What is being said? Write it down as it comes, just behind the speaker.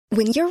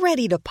When you're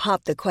ready to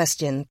pop the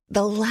question,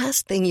 the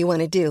last thing you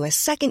want to do is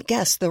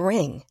second-guess the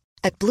ring.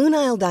 At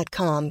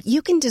BlueNile.com,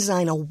 you can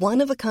design a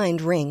one-of-a-kind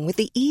ring with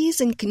the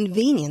ease and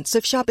convenience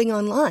of shopping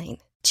online.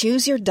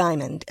 Choose your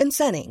diamond and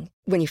setting.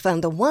 When you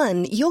find the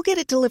one, you'll get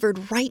it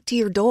delivered right to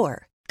your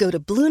door. Go to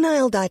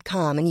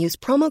BlueNile.com and use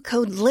promo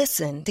code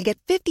LISTEN to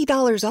get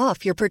 $50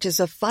 off your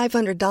purchase of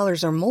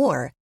 $500 or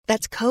more.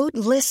 That's code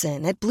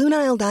LISTEN at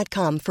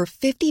BlueNile.com for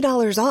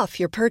 $50 off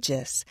your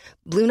purchase.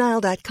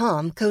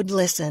 BlueNile.com, code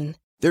LISTEN.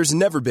 There's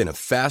never been a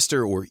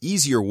faster or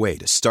easier way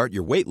to start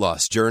your weight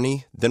loss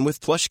journey than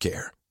with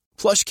PlushCare.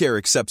 PlushCare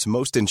accepts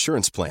most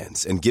insurance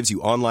plans and gives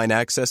you online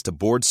access to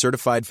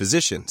board-certified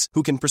physicians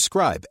who can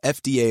prescribe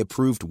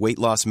FDA-approved weight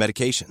loss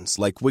medications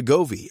like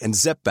Wegovy and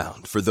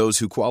Zepbound for those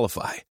who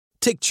qualify.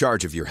 Take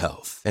charge of your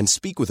health and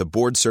speak with a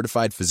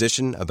board-certified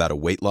physician about a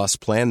weight loss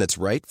plan that's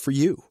right for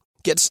you.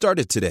 Get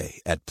started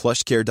today at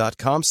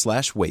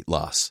plushcare.com/weight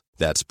loss.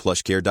 That's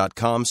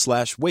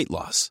plushcare.com/weight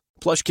loss.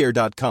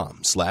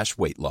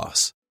 plushcare.com/weight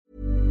loss.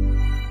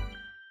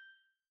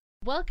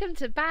 Welcome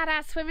to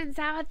Badass Women's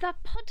Hour, the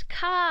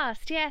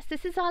podcast. Yes,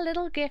 this is our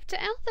little gift to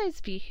all those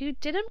of you who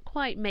didn't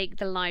quite make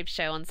the live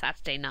show on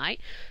Saturday night.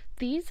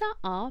 These are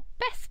our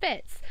best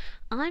bits.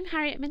 I'm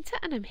Harriet Minter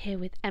and I'm here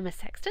with Emma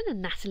Sexton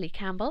and Natalie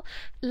Campbell.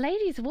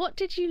 Ladies, what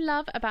did you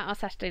love about our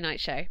Saturday night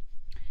show?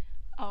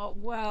 Oh,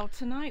 well,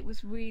 tonight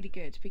was really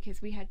good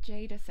because we had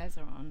Jada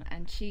Cesar on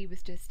and she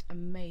was just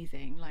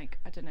amazing. Like,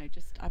 I don't know,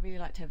 I really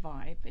liked her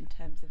vibe in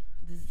terms of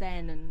the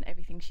zen and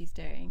everything she's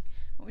doing.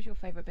 What was your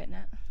favourite bit,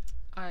 Nat?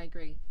 I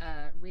agree.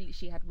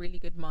 She had really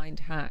good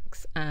mind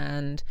hacks,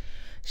 and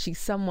she's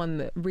someone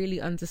that really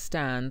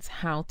understands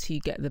how to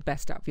get the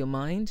best out of your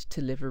mind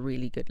to live a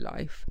really good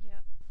life.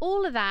 Yeah.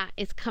 All of that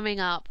is coming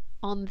up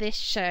on this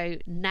show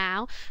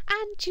now.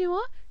 And do you know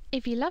what?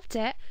 If you loved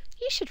it,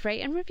 you should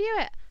rate and review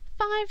it.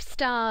 5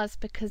 stars,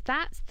 because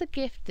that's the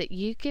gift that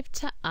you give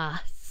to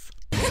us.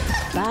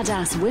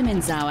 Badass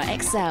Women's Hour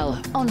XL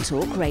on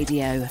Talk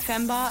Radio.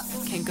 Fembot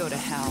can go to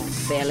hell.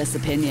 Fearless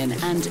opinion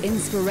and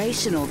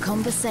inspirational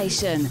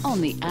conversation on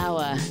the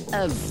hour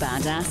of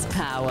Badass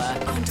Power.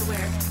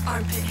 Underwear,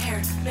 armpit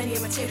hair, many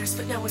imitators,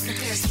 but no one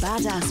compares.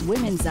 Badass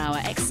Women's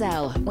Hour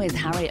XL with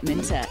Harriet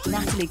Minter,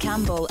 Natalie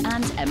Campbell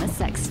and Emma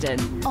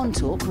Sexton on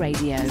Talk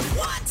Radio. 1,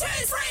 2,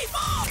 3,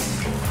 4!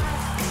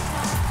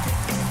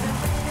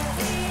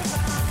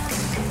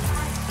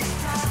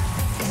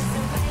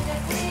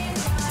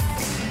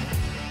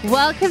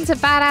 Welcome to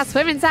Badass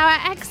Women's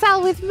Hour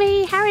XL with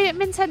me, Harriet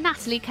Minter,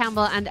 Natalie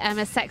Campbell and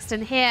Emma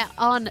Sexton here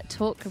on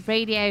Talk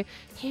Radio,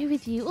 here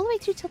with you all the way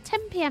through till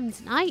 10 p.m.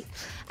 tonight.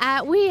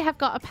 We have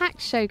got a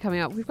packed show coming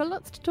up. We've got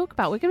lots to talk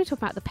about. We're going to talk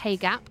about the pay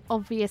gap,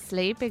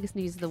 obviously, biggest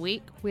news of the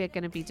week. We're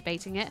going to be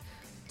debating it.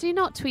 Do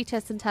not tweet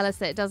us and tell us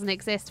that it doesn't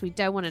exist. We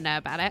don't want to know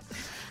about it.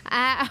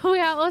 We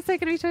are also going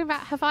to be talking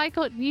about Have I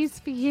Got News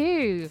For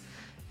You?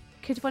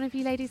 Could one of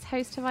you ladies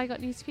host Have I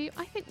Got News For You?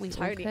 I think we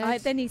Totally. all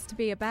could. There needs to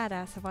be a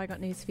badass Have I Got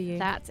News For You.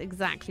 That's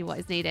exactly what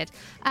is needed.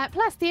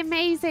 Plus, the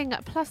amazing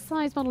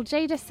plus-size model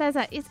Jada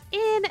Cesar is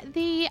in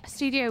the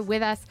studio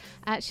with us.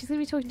 She's going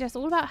to be talking to us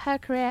all about her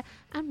career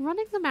and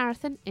running the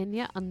marathon in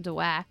your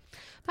underwear.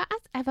 But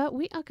as ever,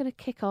 we are going to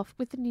kick off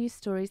with the news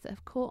stories that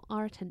have caught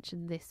our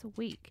attention this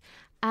week.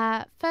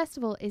 First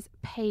of all is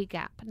pay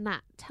gap.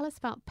 Nat, tell us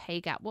about pay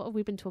gap. What have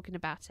we been talking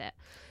about it?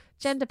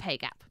 Gender pay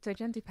gap. So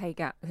gender pay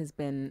gap has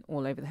been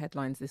all over the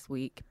headlines this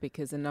week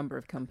because a number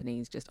of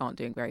companies just aren't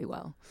doing very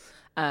well.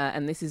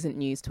 And this isn't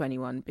news to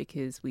anyone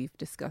because we've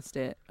discussed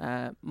it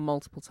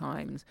multiple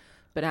times.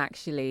 But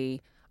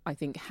actually, I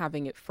think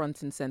having it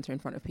front and centre in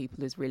front of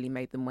people has really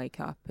made them wake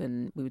up.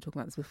 And we were talking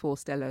about this before.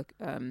 Stella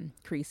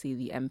Creasy,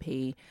 the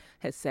MP,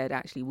 has said,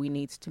 actually, we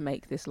need to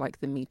make this like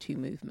the Me Too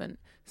movement.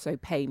 So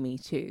pay Me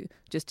Too,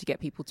 just to get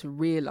people to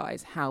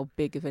realise how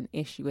big of an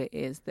issue it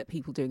is that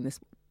people doing the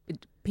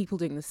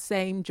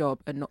same job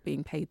and not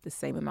being paid the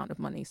same amount of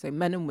money. So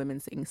men and women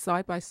sitting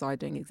side by side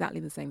doing exactly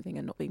the same thing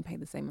and not being paid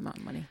the same amount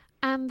of money.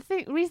 And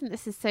the reason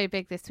this is so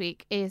big this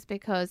week is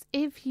because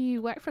if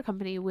you work for a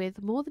company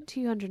with more than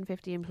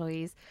 250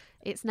 employees,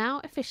 it's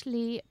now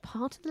officially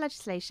part of the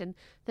legislation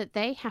that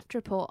they have to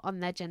report on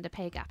their gender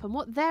pay gap. And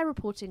what they're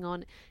reporting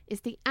on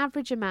is the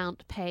average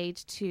amount paid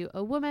to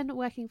a woman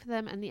working for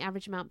them and the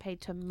average amount paid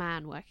to a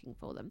man working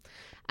for them.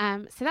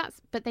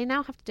 But they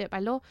now have to do it by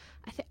law.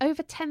 I think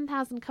over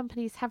 10,000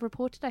 companies have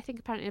reported. I think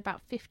apparently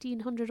about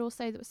 1,500 or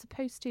so that were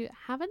supposed to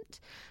haven't.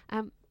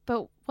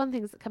 But one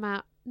thing that's come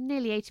out,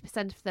 nearly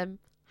 80% of them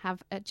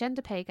have a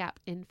gender pay gap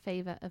in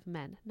favour of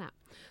men now.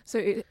 So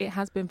it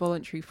has been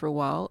voluntary for a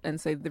while.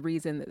 And so the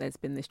reason that there's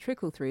been this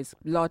trickle through is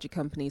larger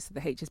companies, so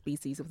the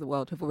HSBCs of the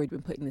world, have already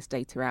been putting this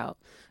data out.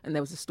 And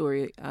there was a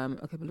story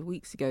a couple of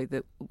weeks ago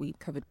that we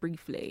covered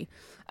briefly,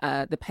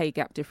 the pay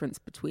gap difference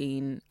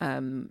between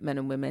men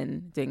and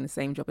women doing the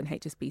same job in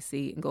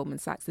HSBC and Goldman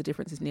Sachs. The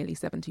difference is nearly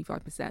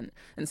 75%.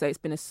 And so it's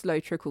been a slow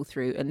trickle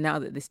through. And now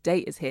that this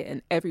date is hit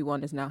and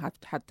everyone has now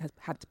had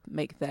to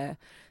make their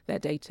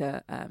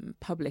data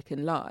public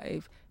and live,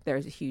 there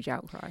is a huge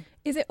outcry.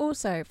 Is it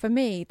also, for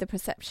me, the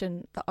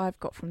perception that I've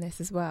got from this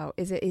as well,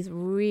 is it is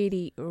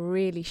really,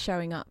 really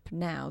showing up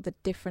now, the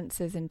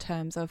differences in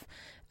terms of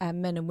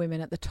men and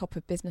women at the top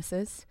of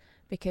businesses.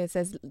 Because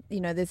there's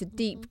a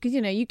deep, because,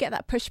 you get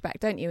that pushback,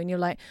 don't you? And you're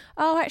like,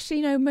 oh,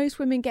 actually, most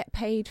women get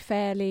paid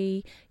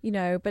fairly,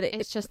 but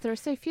it's just there are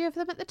so few of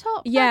them at the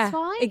top. Yeah, that's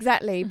why.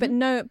 Exactly. But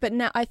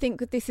now I think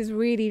that this is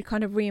really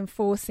kind of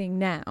reinforcing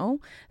now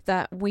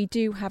that we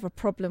do have a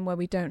problem where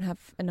we don't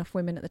have enough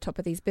women at the top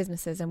of these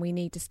businesses, and we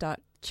need to start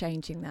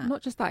changing that.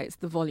 Not just that, it's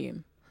the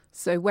volume.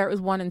 So where it was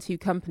 1 and 2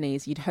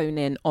 companies, you'd hone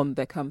in on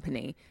the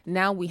company.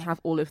 Now we have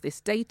all of this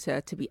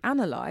data to be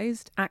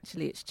analysed.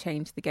 Actually, it's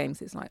changed the game.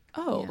 So it's like,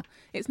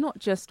 It's not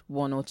just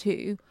 1 or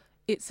 2.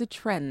 It's a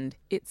trend.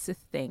 It's a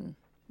thing.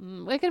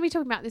 We're going to be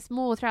talking about this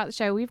more throughout the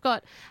show. We've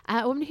got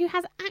a woman who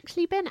has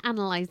actually been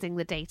analysing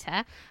the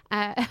data.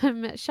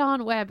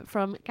 Sian Webb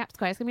from Gap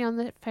Square is going to be on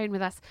the phone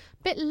with us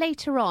a bit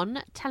later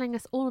on, telling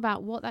us all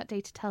about what that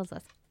data tells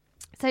us.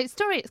 So,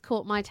 story that's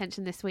caught my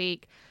attention this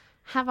week.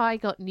 Have I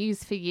got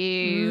news for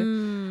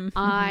you?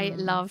 I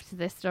loved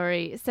this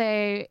story.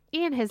 So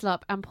Ian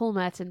Hislop and Paul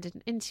Merton did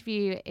an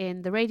interview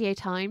in the Radio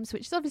Times,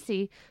 which is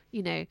obviously,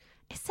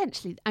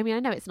 essentially, I mean,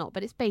 I know it's not,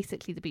 but it's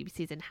basically the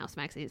BBC's in-house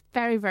magazine. It's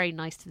very, very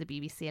nice to the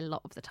BBC a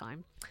lot of the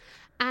time.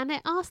 And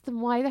it asked them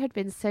why there had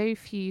been so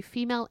few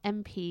female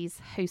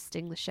MPs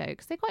hosting the show,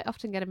 because they quite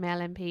often get a male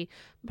MP.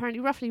 Apparently,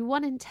 roughly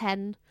 1 in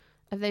 10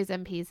 of those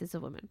MPs is a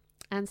woman.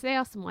 And so they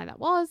asked them why that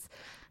was.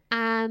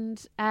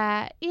 And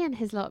Ian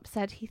Hislop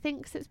said he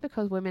thinks it's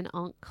because women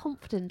aren't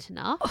confident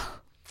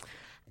enough.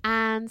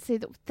 And so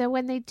that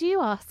when they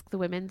do ask the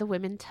women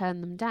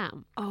turn them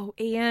down. Oh,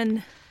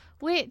 Ian.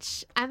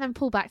 And then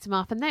Paul backed him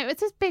up. And no,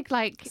 it's this big,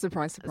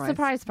 surprise.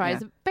 Yeah.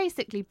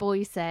 Basically,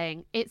 boys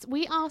saying, I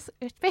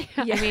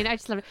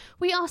just love it.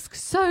 We ask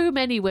so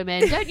many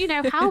women. Don't you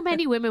know how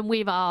many women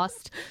we've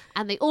asked?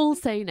 And they all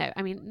say no.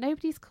 I mean,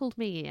 nobody's called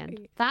me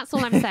Ian. That's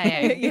all I'm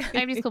saying.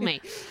 Nobody's called me.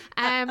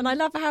 And I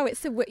love how it's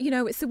the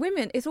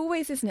women. It's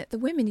always, isn't it? The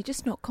women, you're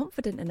just not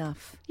confident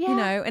enough.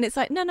 Yeah. And it's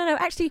like, no.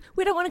 Actually,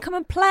 we don't want to come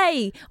and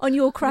play on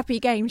your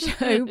crappy game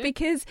show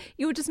because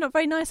you're just not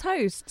very nice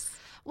hosts.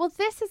 Well,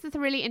 this is the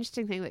really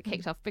interesting thing that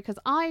kicked off, because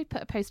I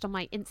put a post on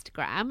my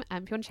Instagram.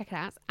 If you want to check it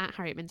out, it's at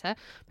Harriet Minter.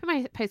 Put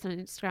my post on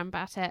Instagram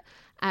about it,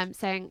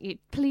 saying,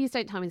 please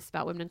don't tell me this is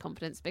about women and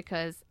confidence,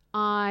 because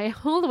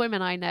all the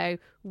women I know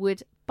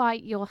would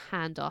bite your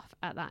hand off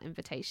at that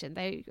invitation.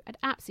 They would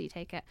absolutely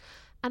take it.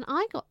 And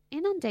I got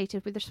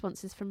inundated with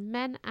responses from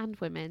men and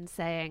women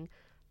saying,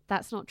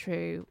 that's not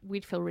true.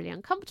 We'd feel really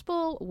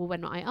uncomfortable. Or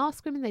when I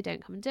ask women, they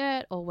don't come and do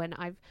it. Or when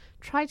I've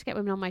tried to get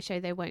women on my show,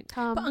 they won't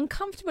come. But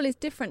uncomfortable is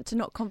different to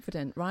not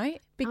confident,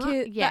 right?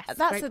 Because yes,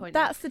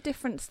 that's the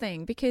different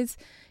thing. Because,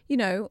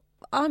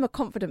 I'm a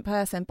confident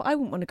person, but I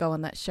wouldn't want to go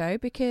on that show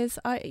because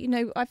I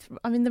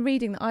mean, the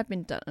reading that I've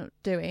been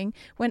doing,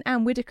 when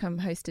Anne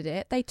Widdecombe hosted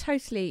it, they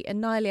totally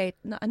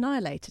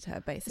annihilated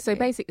her,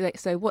 basically.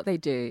 So what they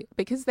do,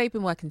 because they've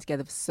been working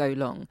together for so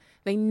long,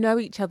 they know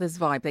each other's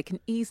vibe. They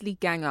can easily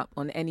gang up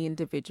on any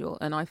individual,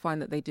 and I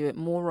find that they do it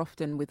more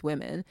often with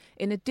women.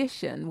 In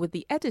addition, with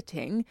the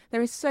editing,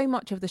 there is so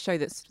much of the show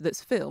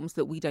that's films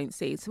that we don't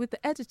see. So with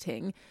the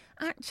editing,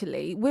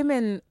 actually,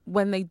 women,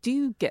 when they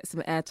do get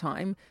some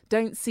airtime,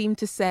 don't seem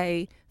to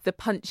say the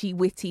punchy,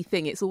 witty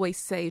thing. It's always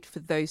saved for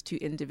those two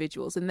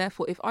individuals. And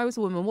therefore, if I was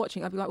a woman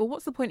watching, I'd be like, well,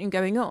 what's the point in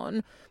going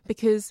on?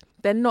 Because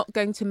they're not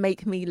going to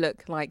make me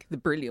look like the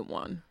brilliant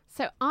one.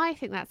 So I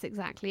think that's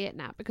exactly it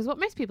now. Because what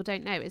most people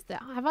don't know is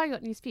that Have I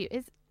Got News For You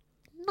is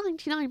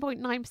 99.9%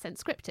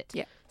 scripted.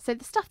 Yeah. So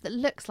the stuff that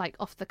looks like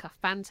off-the-cuff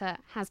banter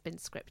has been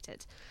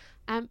scripted.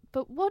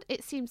 But what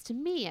it seems to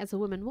me as a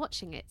woman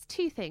watching it, it's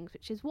two things,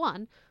 which is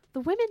one, the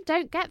women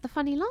don't get the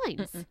funny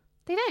lines. Mm-mm.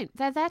 They don't.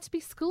 They're there to be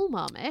school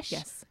mom-ish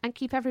and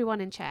keep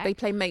everyone in check. They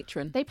play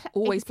matron. They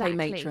always play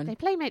matron. They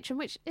play matron,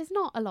 which is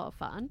not a lot of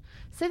fun.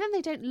 So then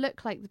they don't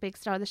look like the big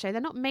star of the show.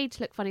 They're not made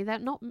to look funny. They're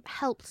not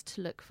helped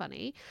to look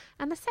funny.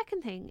 And the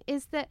second thing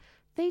is that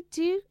they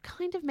do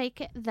kind of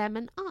make it them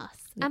and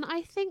us. Yeah. And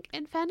I think,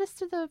 in fairness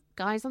to the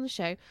guys on the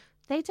show,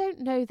 they don't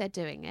know they're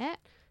doing it.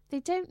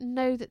 They don't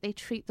know that they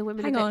treat the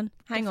women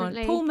Hang on.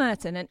 Paul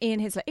Merton and Ian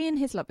Hislop. Ian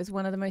Hislop is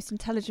one of the most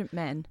intelligent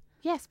men.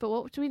 Yes, but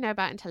what do we know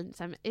about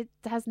intelligence? It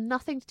has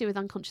nothing to do with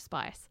unconscious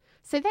bias.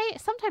 So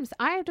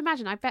I would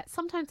imagine, I bet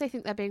sometimes they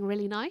think they're being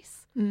really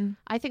nice.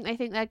 I think they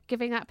think they're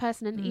giving that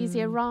person an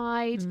easier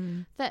ride.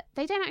 That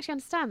they don't actually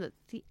understand that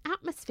the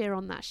atmosphere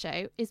on that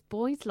show is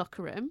boys'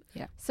 locker room.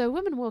 Yeah. So a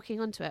woman walking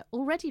onto it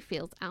already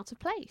feels out of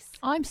place.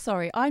 I'm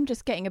sorry, I'm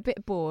just getting a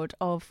bit bored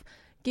of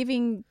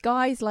giving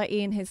guys like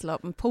Ian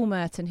Hislop and Paul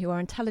Merton, who are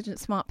intelligent,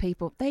 smart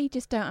people, they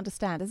just don't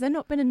understand. Has there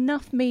not been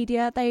enough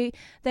media?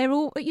 They're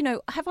all,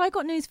 Have I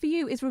Got News For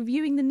You is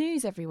reviewing the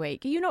news every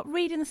week. Are you not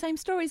reading the same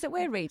stories that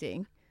we're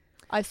reading?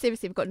 I've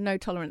seriously got no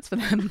tolerance for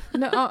them.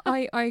 No,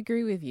 I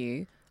agree with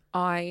you.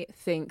 I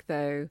think,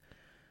 though,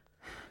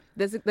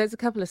 there's a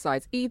couple of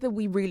sides. Either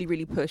we really,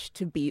 really push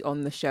to be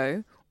on the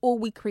show, or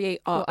we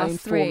create our own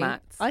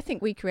formats. I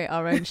think we create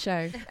our own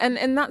show.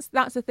 and that's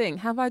the thing.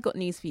 Have I Got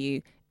News For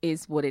You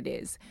is what it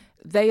is.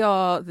 They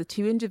are the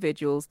two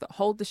individuals that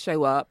hold the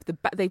show up.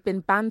 They've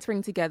been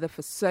bantering together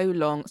for so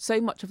long.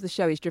 So much of the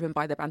show is driven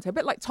by their banter, a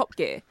bit like Top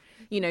Gear.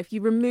 You know, if you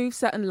remove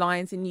certain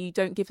lines and you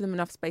don't give them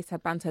enough space to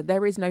have banter,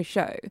 there is no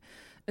show.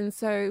 And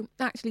so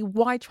actually,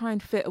 why try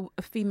and fit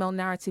a female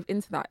narrative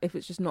into that if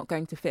it's just not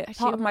going to fit?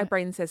 Actually, Part of my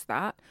brain says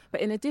that.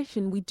 But in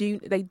addition,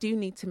 they do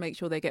need to make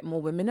sure they get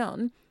more women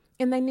on,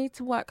 and they need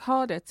to work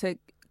harder to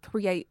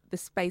create the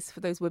space for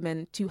those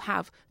women to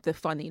have the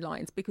funny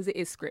lines, because it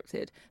is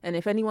scripted. And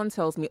if anyone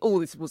tells me, oh,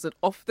 this was an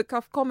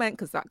off-the-cuff comment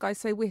because that guy's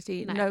so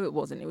witty, no, it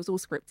wasn't. It was all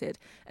scripted.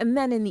 And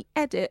then in the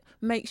edit,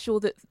 make sure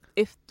that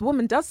if the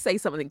woman does say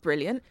something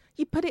brilliant,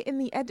 you put it in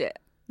the edit.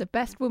 The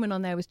best woman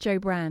on there was Jo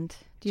Brand.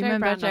 Do you Jo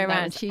remember Brand Jo on there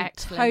Brand? was She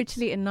excellent.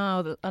 totally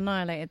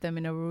annihilated them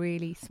in a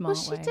really smart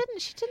Well, way.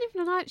 she didn't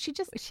even annihilate. She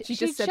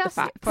just said the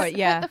facts. put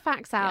the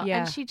facts out,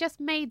 Yeah. and she just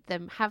made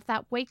them have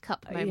that wake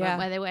up moment Yeah.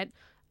 where they went,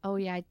 oh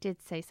yeah, I did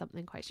say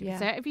something quite stupid. Yeah.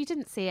 So if you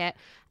didn't see it,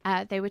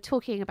 they were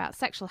talking about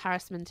sexual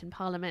harassment in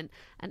Parliament,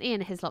 and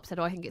Ian Hislop said,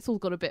 oh, I think it's all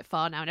got a bit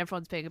far now and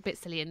everyone's being a bit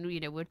silly, and, you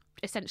know, we're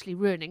essentially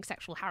ruining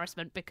sexual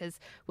harassment because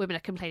women are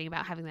complaining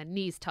about having their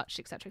knees touched,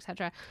 etc.,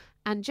 etc.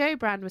 And Jo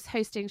Brand was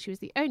hosting. She was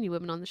the only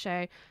woman on the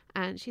show,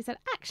 and she said,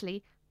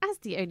 actually, as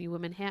the only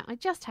woman here, I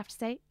just have to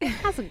say it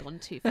hasn't gone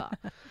too far.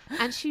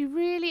 And she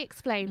really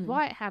explained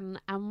why it hadn't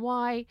and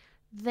why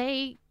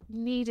they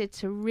needed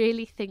to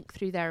really think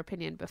through their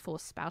opinion before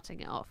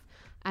spouting it off.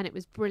 And it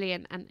was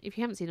brilliant. And if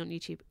you haven't seen it on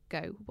YouTube,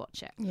 go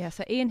watch it. Yeah,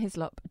 so Ian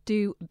Hislop,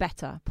 do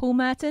better. Paul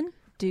Merton,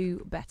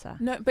 do better.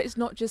 No, but it's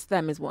not just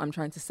them, is what I'm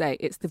trying to say.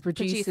 It's the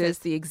producers,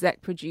 the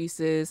exec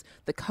producers,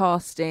 the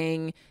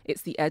casting,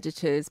 it's the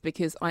editors,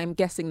 because I'm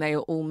guessing they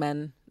are all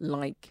men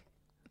like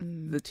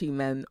the two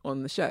men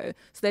on the show.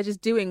 So they're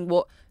just doing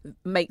what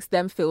makes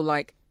them feel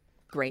like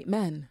great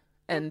men.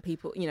 And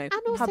people, you know, And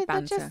also, have they're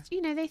banter. just,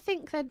 you know, they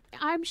think that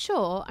I'm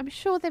sure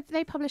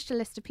they published a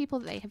list of people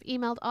that they have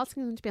emailed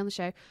asking them to be on the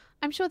show.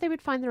 I'm sure they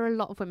would find there are a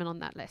lot of women on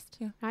that list,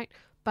 right?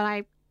 But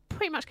I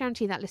pretty much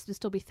guarantee that list would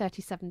still be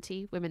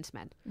 30-70 women to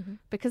men,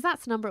 because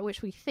that's the number at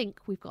which we think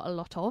we've got a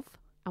lot of,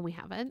 and we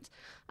haven't.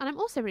 And I'm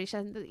also really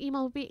sure that the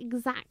email would be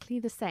exactly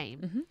the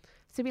same.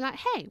 So be like,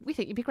 hey, we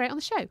think you'd be great on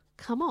the show.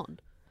 Come on.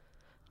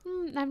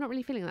 No, I'm not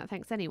really feeling that,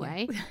 thanks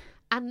anyway.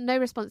 And no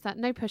response to that,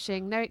 no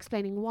pushing, no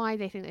explaining why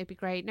they think they'd be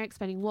great, no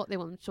explaining what they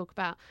want them to talk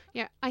about.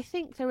 Yeah, I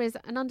think there is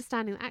an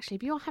understanding that actually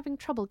if you're having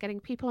trouble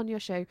getting people on your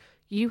show,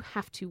 you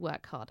have to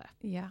work harder.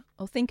 Yeah,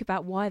 or think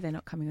about why they're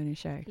not coming on your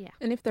show. Yeah.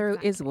 And if there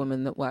is a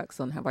woman that works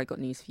on Have I Got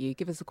News For You,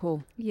 give us a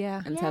call.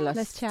 Yeah. And tell us.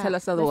 Let's chat. Tell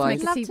us Let's otherwise.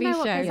 make a Love TV to know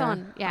what show. goes Yeah.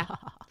 on.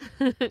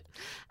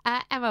 Yeah.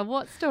 Emma,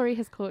 what story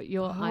has caught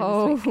your eye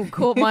Oh, this week?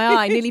 caught my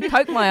eye. Nearly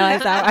poked my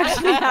eyes out,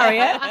 actually,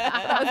 Harriet.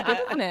 That was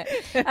good,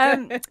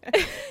 wasn't it?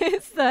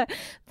 It's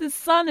the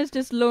Sun has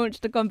just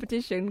launched a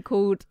competition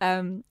called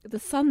the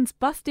Sun's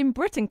Bust in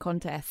Britain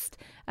contest.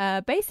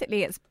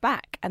 Basically, it's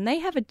back, and they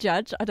have a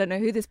judge. I don't know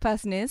who this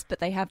person is, but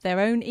they have their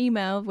own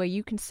email where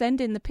you can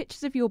send in the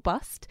pictures of your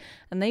bust,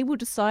 and they will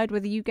decide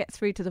whether you get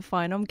through to the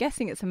final. I'm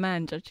guessing it's a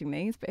man judging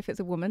these, but if it's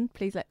a woman,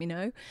 please let me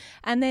know.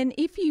 And then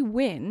if you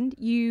win,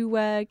 you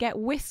get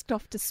whisked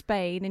off to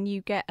Spain, and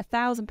you get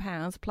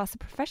 £1,000 plus a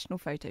professional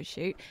photo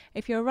shoot.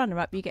 If you're a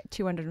runner-up, you get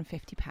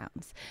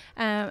 £250.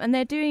 And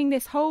they're doing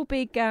this whole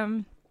big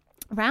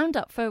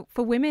roundup for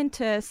women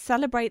to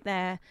celebrate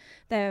their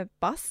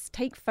busts,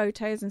 take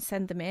photos and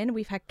send them in.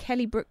 We've had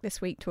Kelly Brook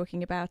this week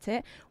talking about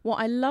it. What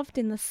I loved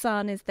in The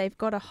Sun is they've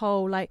got a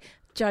whole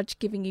judge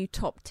giving you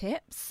top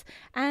tips,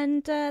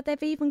 and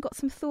they've even got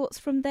some thoughts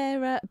from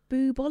their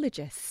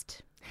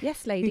boobologist.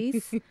 Yes,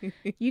 ladies,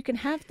 you can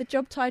have the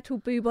job title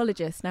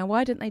boobologist. Now,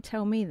 why didn't they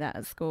tell me that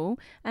at school?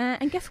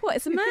 And guess what?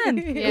 It's a man.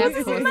 Yeah,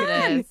 of course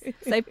it is.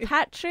 So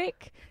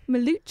Patrick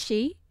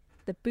Malucci,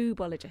 the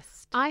boobologist.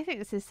 I think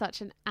this is such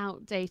an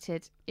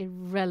outdated,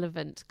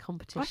 irrelevant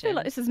competition. I feel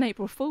like this is an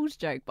April Fool's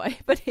joke, but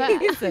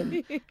it isn't.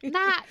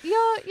 Nah,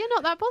 you're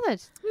not that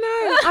bothered.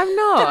 No, I'm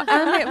not.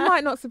 And it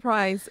might not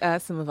surprise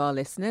some of our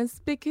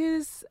listeners,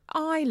 because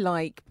I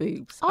like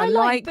boobs. I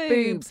like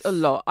boobs a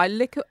lot. I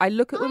look at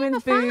women's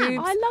a fan.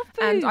 boobs. I love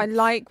And I boobs.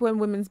 like when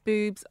women's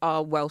boobs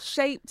are well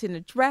shaped in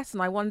a dress,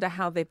 and I wonder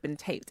how they've been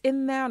taped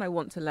in there, and I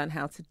want to learn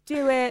how to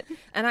do it.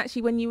 And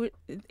actually, when you were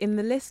in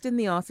the list in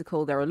the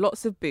article, there are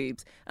lots of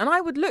boobs. And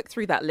I would look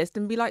through that list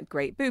and be like,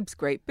 great boobs,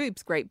 great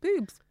boobs, great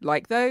boobs.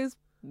 Like those,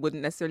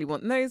 wouldn't necessarily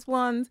want those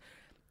ones.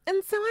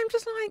 And so I'm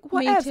just like,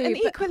 what Me else? too, And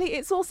but- equally,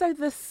 it's also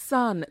The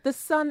Sun. The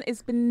Sun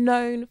has been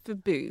known for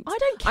boobs. I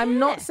don't I'm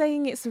not care.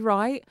 saying it's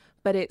right,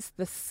 but it's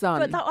The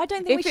Sun. But I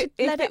don't think we should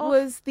let if it off.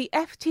 was the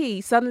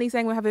FT suddenly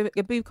saying we're having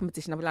a boob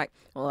competition, I'd be like,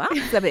 well,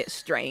 that's a bit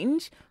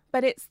strange.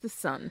 But it's The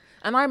Sun.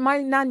 And my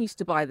nan used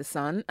to buy The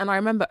Sun, and I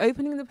remember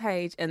opening the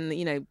page, and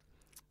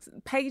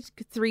page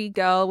 3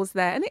 girl was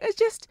there, and it was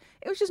just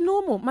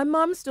normal. My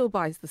mum still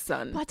buys The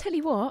Sun. But I tell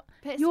you what,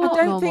 But it's you're not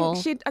I normal.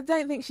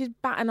 don't think she'd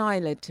bat an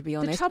eyelid, to be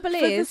honest. trouble For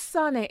is, The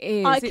Sun, it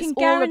is. I It's can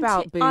all about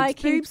guarantee- boobs. I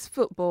can- Boobs,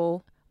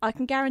 football. I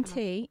can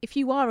guarantee if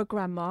you are a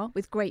grandma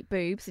with great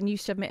boobs and you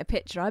submit a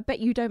picture, I bet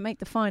you don't make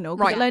the final.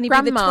 Right, it'll only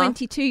grandma,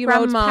 be the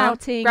 22-year-olds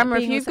pouting. Grandma,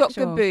 and if being you've got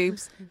sexual. good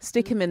boobs,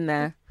 stick them in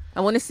there.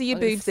 I want to see your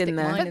I'm gonna boobs stick in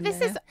there. mine But this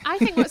is, I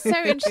think, what's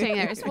so interesting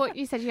there is what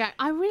you said. Yeah,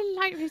 I really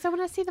like boobs. I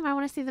want to see them. I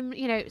want to see them,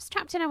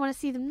 strapped in. I want to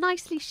see them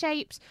nicely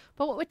shaped.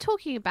 But what we're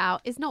talking about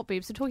is not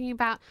boobs. We're talking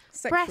about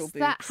breasts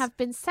that have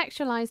been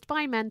sexualized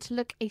by men to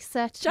look a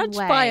certain Judged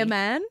way. by a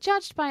man.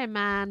 Judged by a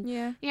man.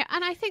 Yeah. Yeah,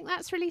 and I think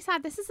that's really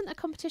sad. This isn't a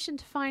competition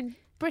to find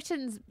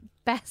Britain's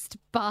best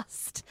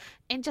bust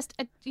in just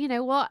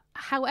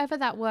however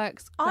that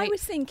works. I great.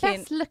 was thinking,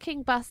 best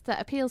looking bust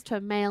that appeals to a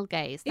male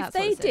gaze. if That's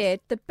what they this is. did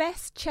the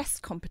best chess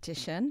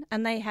competition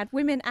and they had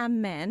women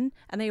and men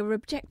and they were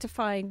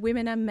objectifying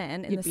women and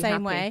men in You'd the be same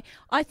happy. way,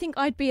 I think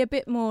I'd be a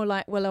bit more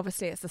like, well,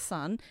 obviously it's the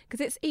Sun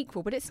because it's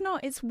equal, but it's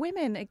not. It's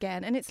women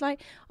again. And it's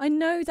like, I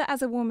know that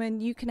as a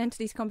woman you can enter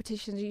these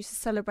competitions, you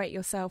celebrate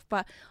yourself,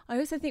 but I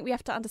also think we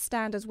have to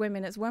understand as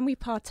women, as when we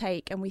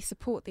partake and we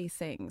support these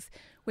things,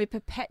 we're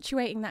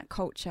perpetuating that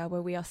culture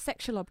where we are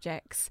sexual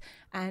objects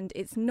and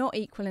it's not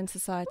equal in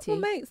society. Well,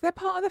 mates, they're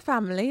part of the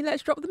family.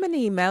 Let's drop them an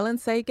email and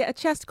say, get a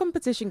chest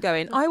competition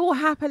going. I will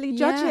happily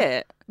judge Yeah,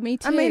 it. Me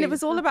too. I mean, it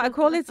was all about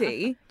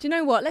equality. Do you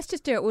know what? Let's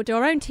just do it. We'll do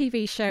our own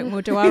TV show and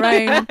we'll do our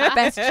own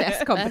best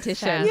chess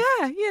competition.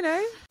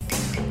 Yeah,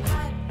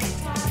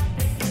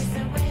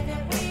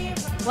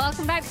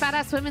 Welcome back to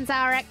Badass Women's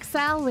Hour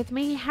XL with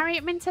me,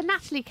 Harriet Minter,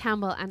 Natalie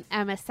Campbell and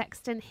Emma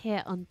Sexton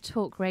here on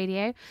Talk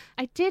Radio.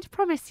 I did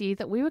promise you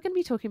that we were going to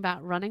be talking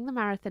about running the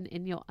marathon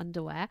in your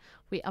underwear.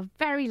 We are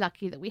very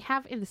lucky that we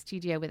have in the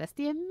studio with us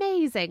the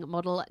amazing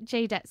model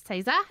Jadette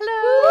Cesar.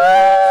 Hello!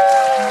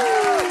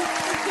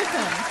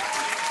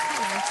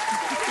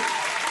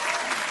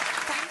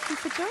 Thank you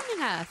for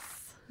joining us.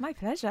 My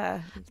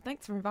pleasure.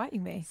 Thanks for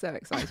inviting me. So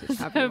excited to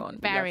have you on.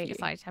 Very Love you.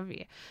 excited to have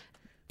you.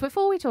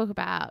 Before we talk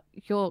about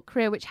your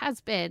career, which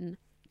has been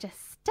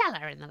just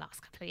stellar in the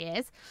last couple of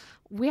years,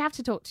 we have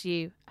to talk to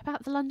you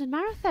about the London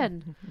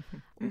Marathon.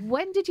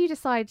 When did you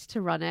decide to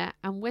run it,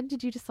 and when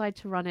did you decide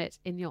to run it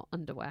in your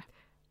underwear?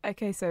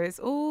 Okay, so it's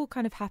all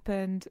kind of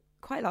happened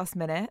quite last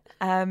minute.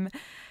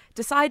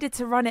 Decided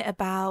to run it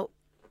about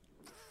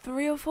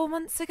 3 or 4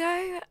 months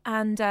ago,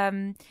 and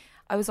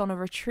I was on a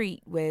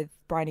retreat with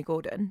Bryony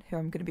Gordon, who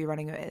I'm going to be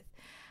running it with.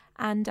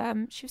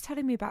 And she was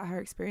telling me about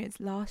her experience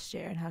last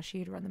year and how she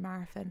had run the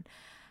marathon.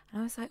 And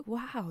I was like,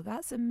 wow,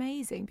 that's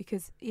amazing.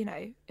 Because,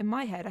 in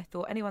my head, I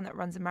thought anyone that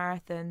runs a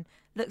marathon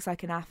looks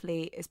like an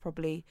athlete, is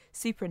probably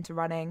super into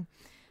running.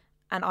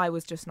 And I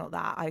was just not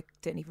that. I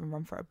didn't even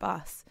run for a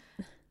bus.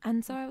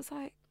 And so I was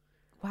like,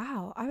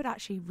 wow, I would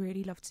actually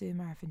really love to do a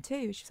marathon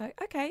too. She's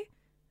like, okay,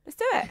 let's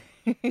do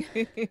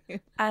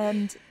it.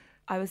 And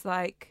I was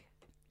like,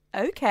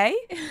 okay.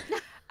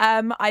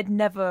 I'd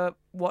never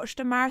watched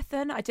a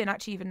marathon. I didn't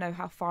actually even know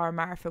how far a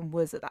marathon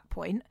was at that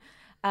point.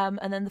 And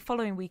then the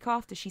following week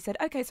after, she said,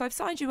 okay, so I've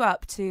signed you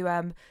up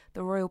to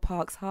the Royal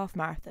Parks half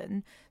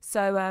marathon.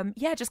 So,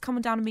 just come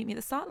on down and meet me at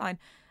the start line.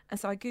 And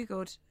so I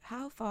Googled,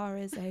 how far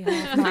is a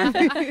half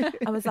marathon?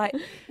 I was like,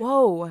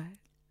 whoa,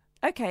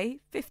 okay,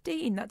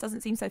 15. That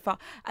doesn't seem so far.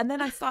 And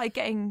then I started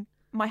getting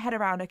my head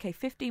around, okay,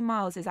 15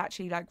 miles is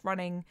actually like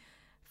running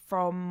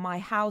from my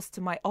house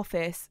to my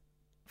office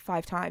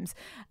 5 times.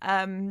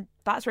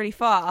 That's really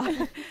far.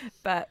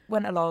 But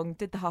went along,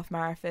 did the half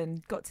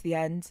marathon, got to the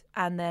end,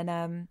 and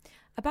then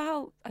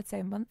about, I'd say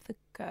a month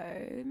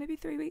ago, maybe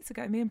 3 weeks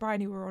ago, me and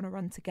Bryony were on a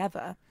run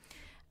together,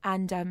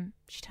 and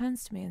she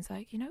turns to me and's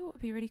like, you know what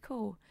would be really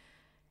cool?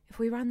 If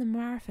we ran the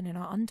marathon in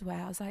our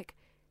underwear. I was like,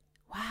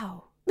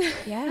 wow.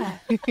 Yeah,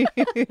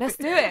 let's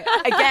do it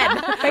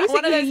again.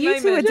 Basically, you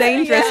two are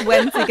dangerous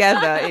when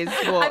together is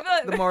what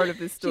the moral of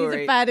this story.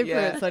 She's a bad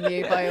influence on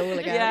you by all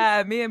accounts.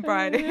 Yeah, me and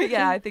Bryony.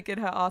 Yeah, I think in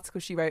her article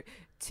she wrote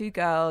 2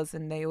 girls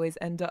and they always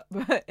end up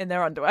in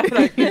their underwear.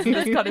 Like this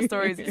kind of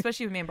stories,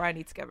 especially with me and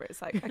Bryony together.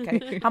 It's like,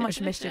 okay, how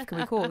much mischief can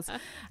we cause?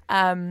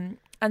 And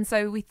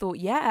so we thought,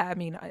 yeah, I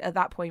mean, at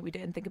that point we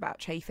didn't think about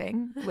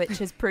chafing, which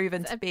has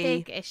proven to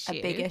be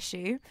a big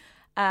issue.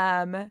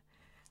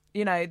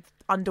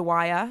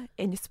 Underwire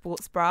in your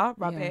sports bra,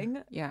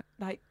 rubbing. Yeah.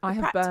 Like I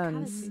have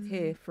burns practicality.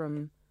 here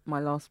from my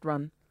last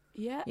run.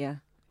 Yeah. Yeah.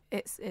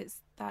 It's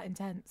that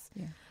intense.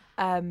 Yeah.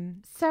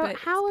 So but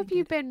how it's have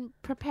you good. been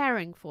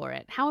preparing for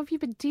it? How have you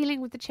been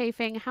dealing with the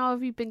chafing? How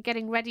have you been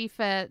getting ready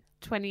for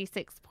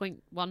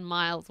 26.1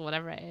 miles or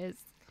whatever it is?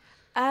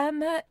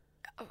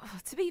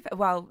 To be fair,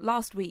 well,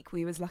 last week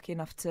we was lucky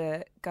enough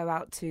to go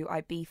out to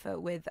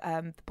Ibiza with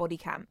the Body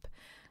Camp,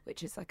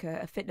 which is like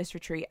a fitness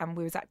retreat, and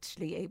we was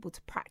actually able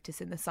to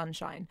practice in the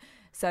sunshine.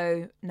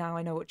 So now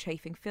I know what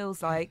chafing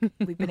feels like.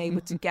 We've been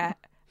able to get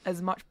as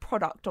much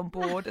product on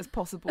board as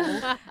possible.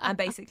 I'm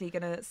basically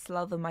going to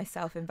slither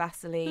myself in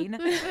Vaseline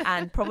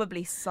and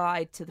probably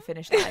slide to the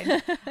finish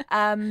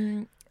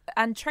line.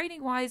 And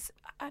training-wise,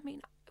 I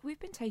mean, we've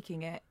been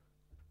taking it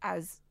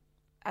as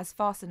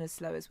fast and as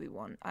slow as we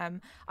want.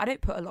 I don't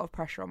put a lot of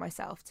pressure on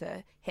myself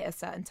to hit a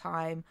certain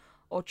time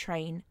or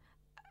train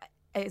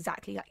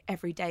exactly like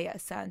every day at a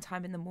certain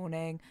time in the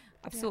morning.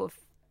 I've sort of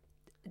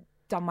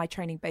done my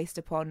training based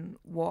upon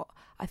what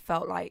I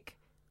felt like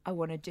I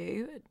want to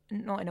do,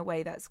 not in a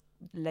way that's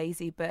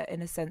lazy, but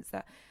in a sense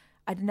that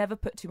I'd never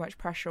put too much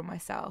pressure on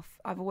myself.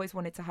 I've always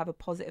wanted to have a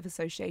positive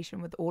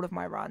association with all of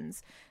my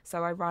runs.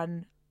 So I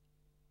run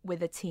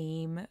with a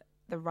team,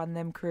 the Run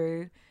Them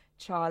crew,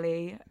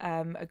 Charlie,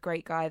 a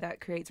great guy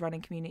that creates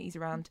running communities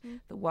around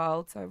the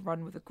world. So I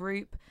run with a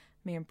group.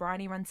 Me and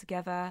Bryony run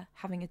together.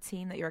 Having a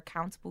team that you're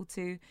accountable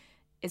to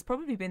has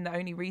probably been the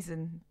only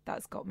reason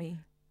that's got me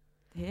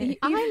here.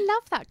 I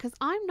love that, because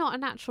I'm not a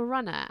natural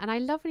runner, and I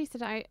love when you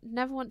said I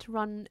never want to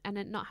run and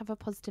it not have a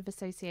positive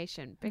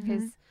association,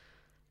 because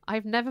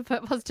I've never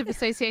put positive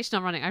association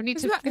on running. I need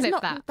to flip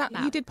that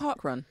now. You did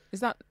parkrun.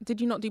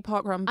 Did you not do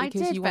parkrun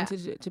because you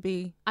wanted it to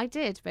be? I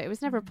did, but it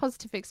was never a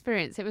positive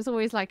experience. It was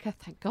always like, oh,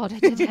 thank God I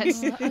did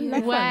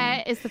it.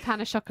 Where is the pan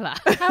au chocolat?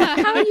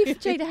 How are you,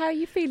 Jada? How are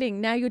you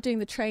feeling now you're doing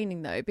the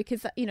training though?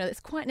 Because it's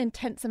quite an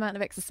intense amount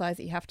of exercise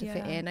that you have to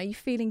fit in. Are you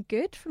feeling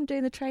good from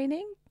doing the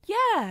training?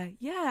 Yeah.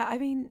 I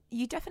mean,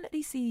 you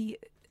definitely see.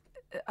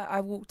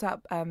 I walked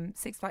up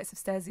 6 flights of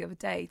stairs the other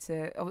day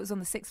I was on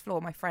the 6th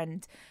floor. My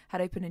friend had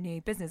opened a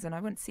new business and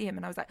I went to see him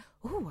and I was like,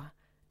 oh,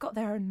 got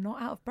there and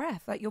not out of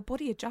breath. Like, your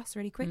body adjusts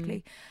really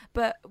quickly.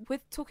 But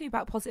with talking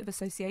about positive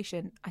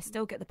association, I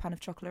still get the pan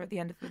of chocolate at the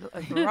end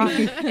of the run.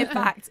 In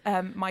fact,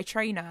 my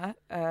trainer,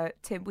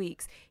 Tim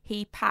Weeks,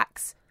 he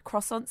packs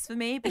croissants for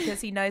me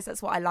because he knows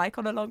that's what I like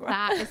on a long run.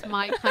 That is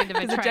my kind of a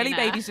trainer. The jelly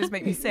babies just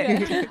make me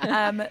sick.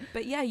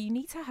 But yeah, you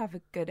need to have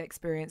a good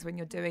experience when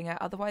you're doing it.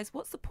 Otherwise,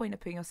 what's the point of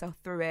putting yourself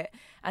through it?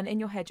 And in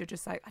your head, you're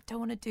just like, I don't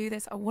want to do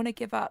this. I want to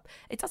give up.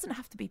 It doesn't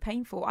have to be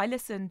painful. I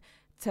listen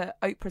to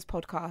Oprah's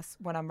podcast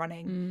when I'm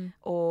running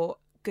or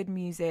good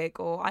music,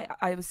 or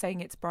I was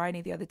saying it to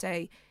Bryony the other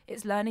day.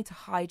 It's learning to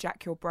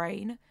hijack your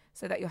brain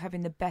so that you're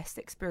having the best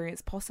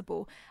experience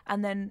possible.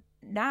 And then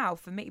now,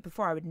 for me,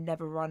 before I would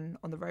never run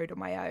on the road on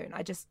my own.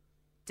 I just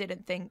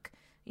didn't think,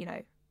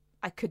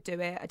 I could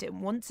do it. I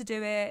didn't want to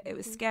do it. It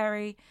was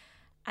scary.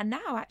 And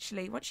now,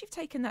 actually, once you've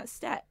taken that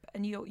step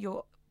and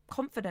you're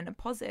confident and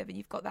positive and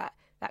you've got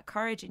that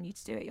courage in you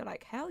to do it, you're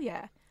like, hell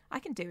yeah, I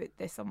can do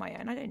this on my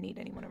own. I don't need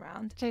anyone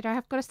around. Jada, I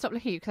have got to stop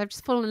looking at you because I've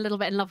just fallen a little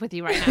bit in love with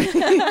you right now.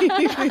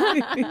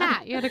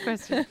 Nat, you had a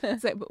question.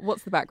 So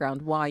what's the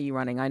background? Why are you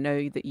running? I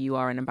know that you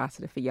are an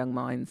ambassador for Young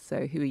Minds.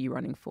 So who are you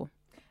running for?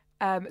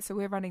 So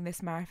we're running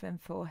this marathon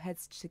for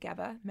Heads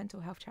Together, mental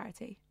health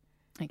charity.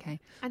 Okay.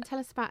 And tell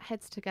us about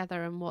Heads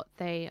Together and what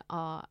they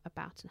are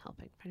about and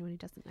helping, for anyone who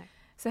doesn't know.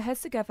 So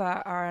Heads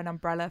Together are an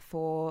umbrella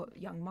for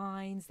Young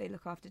Minds. They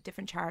look after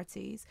different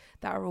charities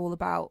that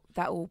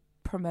will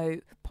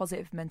promote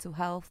positive mental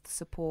health,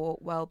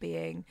 support,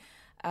 well-being,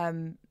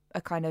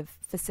 a kind of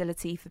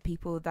facility for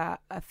people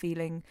that are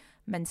feeling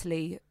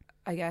mentally,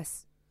 I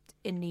guess,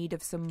 in need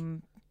of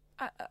some,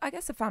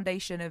 a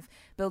foundation of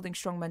building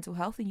strong mental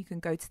health, and you can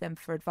go to them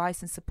for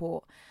advice and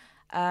support.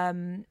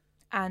 And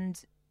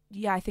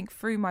yeah, I think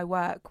through my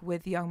work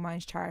with the Young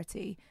Minds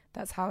charity,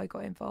 that's how I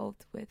got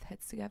involved with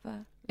Heads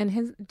Together.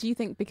 And do you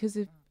think because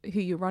of who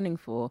you're running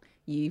for,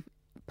 you've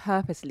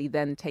purposely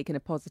then taken a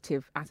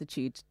positive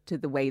attitude to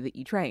the way that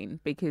you train?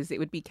 Because it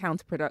would be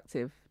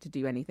counterproductive to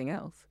do anything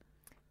else.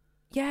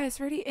 Yeah, it's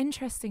really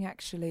interesting,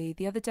 actually.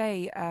 The other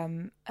day,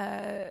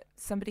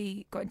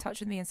 somebody got in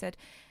touch with me and said,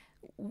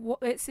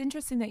 it's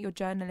interesting that you're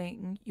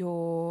journaling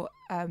your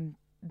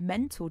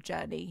mental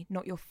journey,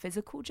 not your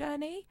physical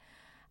journey.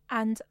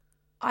 And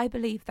I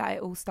believe that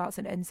it all starts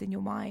and ends in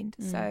your mind.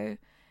 So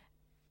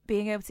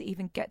being able to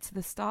even get to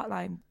the start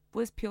line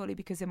was purely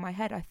because in my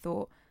head I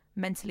thought,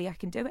 mentally I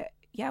can do it.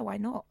 Yeah, why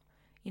not?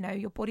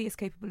 Your body is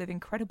capable of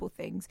incredible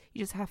things.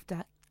 You just have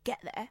to get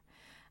there.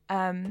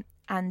 And,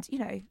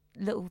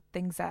 little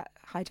things that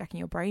hijacking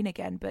your brain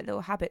again, but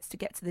little habits to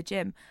get to the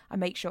gym. I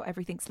make sure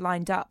everything's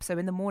lined up. So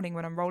in the morning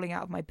when I'm rolling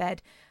out of my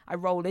bed, I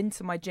roll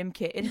into my gym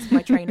kit, into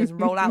my trainers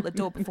and roll out the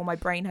door before my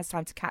brain has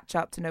time to catch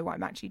up to know what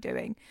I'm actually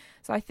doing.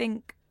 So I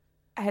think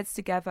Heads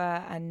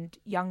Together and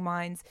Young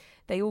Minds,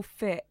 they all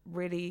fit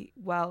really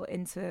well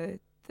into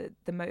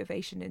the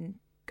motivation in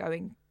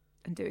going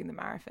and doing the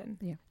marathon.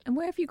 Yeah. And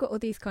where have you got all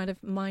these kind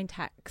of mind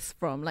hacks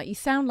from? Like, you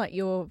sound like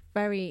you're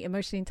very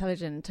emotionally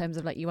intelligent in terms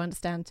of like you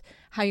understand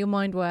how your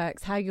mind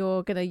works, how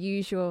you're going to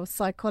use your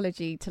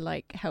psychology to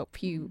like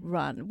help you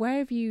run. Where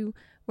have you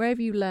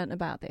learnt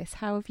about this?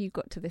 How have you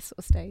got to this sort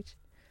of stage?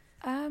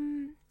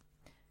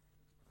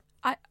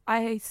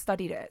 I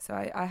studied it. So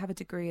I have a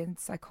degree in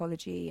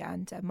psychology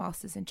and a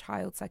master's in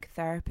child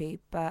psychotherapy,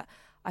 but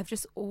I've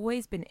just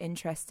always been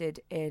interested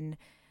in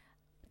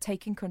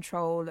taking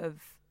control of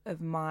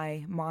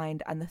my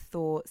mind and the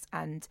thoughts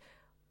and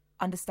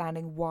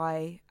understanding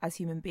why as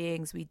human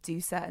beings we do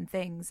certain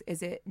things.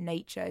 Is it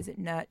nature? Is it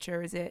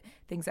nurture? Is it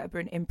things that have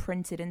been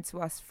imprinted into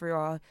us through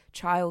our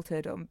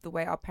childhood or the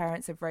way our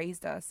parents have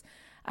raised us?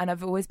 And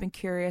I've always been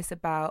curious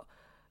about,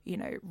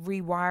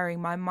 rewiring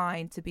my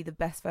mind to be the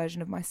best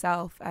version of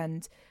myself.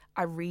 And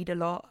I read a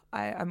lot.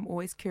 I'm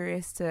always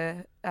curious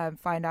to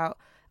find out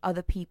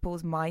other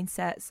people's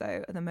mindsets.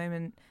 So at the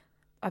moment,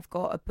 I've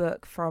got a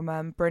book from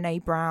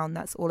Brené Brown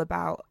that's all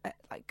about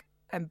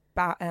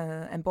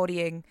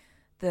embodying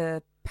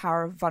the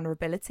power of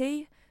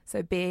vulnerability.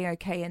 So being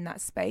okay in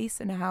that space,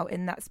 and how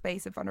in that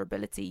space of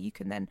vulnerability you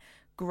can then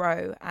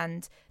grow.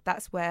 And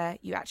that's where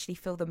you actually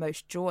feel the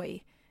most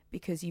joy,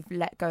 because you've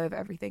let go of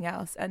everything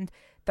else. And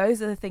those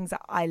are the things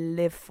that I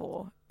live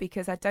for,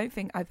 because I don't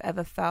think I've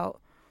ever felt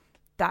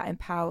that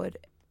empowered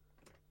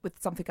with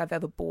something I've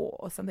ever bought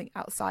or something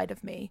outside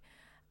of me.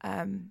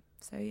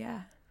 So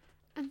yeah.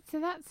 And so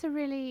that's a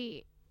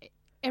really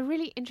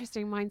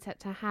interesting mindset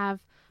to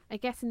have, I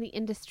guess, in the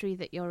industry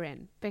that you're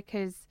in,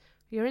 because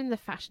you're in the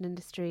fashion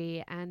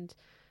industry and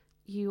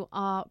you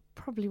are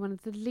probably one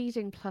of the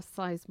leading plus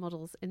size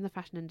models in the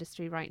fashion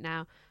industry right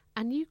now.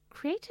 And you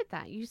created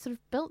that, you sort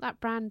of built that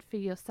brand for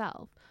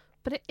yourself,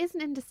 but it is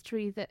an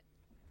industry that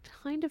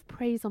kind of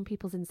preys on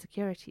people's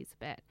insecurities a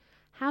bit.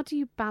 How do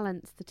you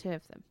balance the two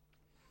of them?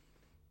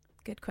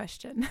 Good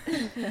question.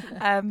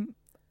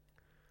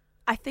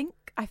 I think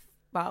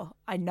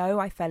I know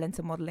I fell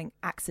into modelling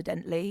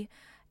accidentally.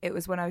 It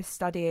was when I was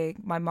studying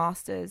my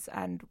master's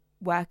and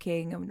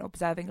working and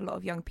observing a lot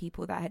of young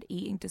people that had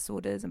eating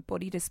disorders and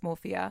body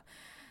dysmorphia,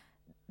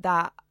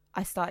 that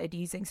I started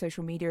using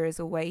social media as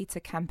a way to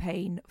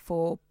campaign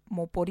for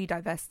more body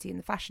diversity in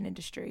the fashion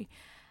industry.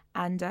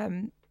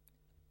 And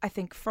I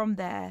think from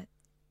there,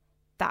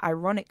 that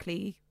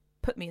ironically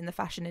put me in the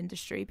fashion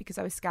industry, because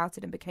I was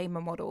scouted and became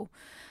a model.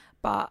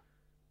 But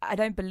I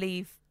don't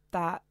believe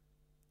that,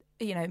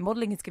 you know,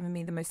 modelling has given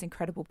me the most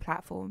incredible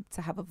platform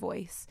to have a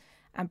voice.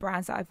 And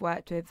brands that I've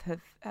worked with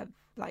have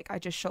like, I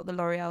just shot the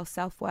L'Oreal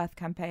Self-Worth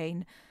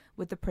campaign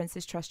with the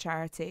Prince's Trust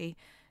charity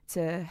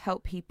to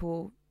help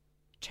people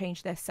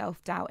change their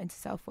self-doubt into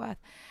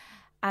self-worth.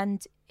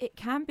 And it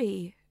can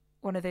be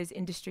one of those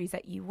industries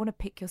that you want to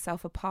pick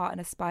yourself apart and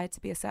aspire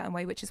to be a certain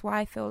way, which is why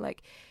I feel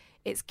like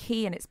it's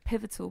key and it's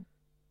pivotal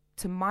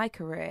to my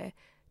career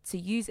to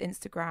use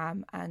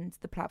Instagram and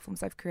the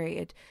platforms I've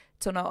created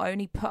to not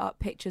only put up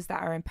pictures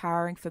that are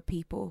empowering for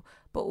people,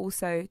 but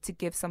also to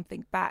give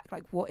something back.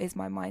 Like, what is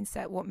my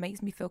mindset? What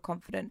makes me feel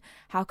confident?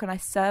 How can I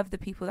serve the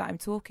people that I'm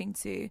talking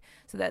to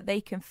so that they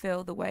can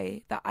feel the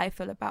way that I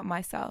feel about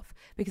myself?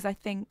 Because I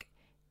think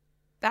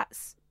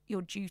that's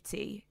your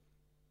duty,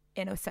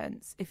 in a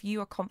sense, if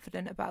you are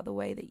confident about the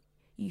way that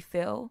you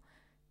feel,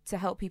 to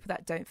help people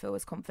that don't feel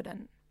as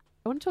confident.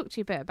 I want to talk to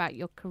you a bit about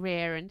your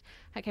career and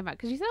how it came out,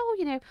 because you said,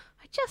 I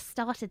just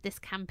started this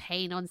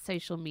campaign on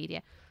social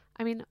media.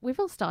 I mean, we've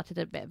all started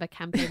a bit of a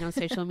campaign on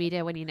social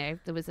media when,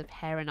 there was a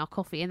hair in our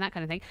coffee and that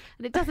kind of thing,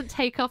 and it doesn't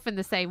take off in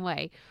the same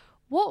way.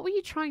 What were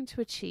you trying to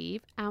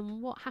achieve,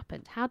 and what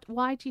happened?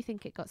 Why do you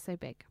think it got so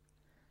big?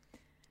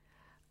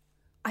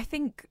 I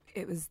think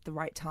it was the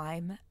right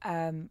time.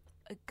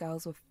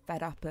 Girls were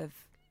fed up of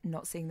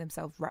not seeing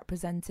themselves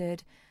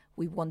represented.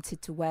 We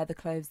wanted to wear the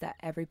clothes that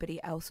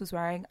everybody else was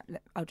wearing.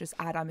 I'll just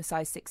add, I'm a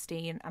size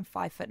 16 and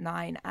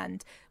 5'9",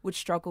 and would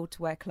struggle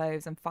to wear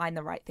clothes and find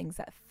the right things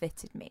that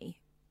fitted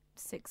me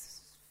 5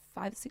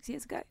 or 6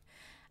 years ago.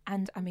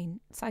 And I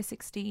mean, size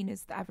 16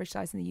 is the average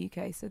size in the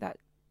UK, so that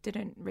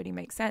didn't really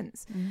make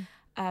sense.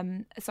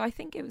 So I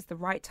think it was the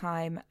right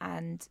time,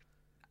 and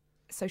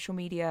social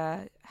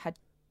media had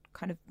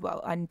kind of,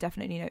 I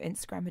definitely know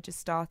Instagram had just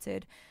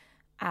started,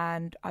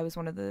 and I was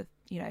one of the,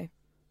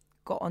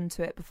 got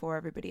onto it before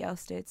everybody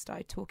else did,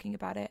 started talking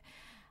about it.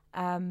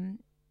 And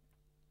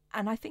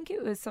I think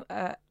it was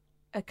a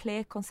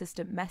clear,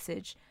 consistent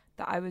message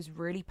that I was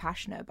really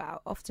passionate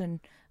about. Often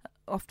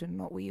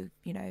not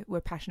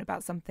we're passionate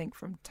about something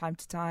from time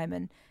to time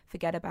and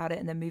forget about it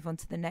and then move on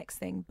to the next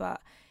thing.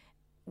 But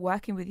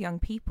working with young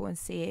people and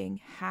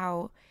seeing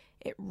how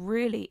it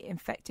really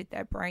infected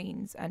their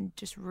brains and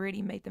just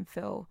really made them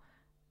feel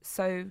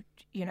so,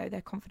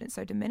 their confidence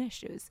so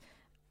diminished.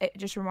 It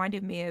just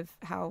reminded me of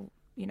how,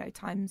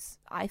 times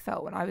I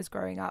felt when I was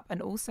growing up,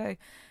 and also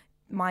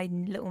my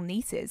little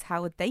nieces,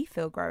 how would they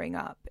feel growing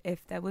up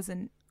if there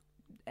wasn't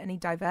any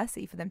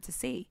diversity for them to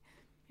see?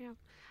 Yeah.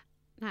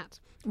 Nat,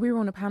 we were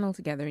on a panel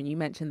together and you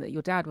mentioned that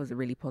your dad was a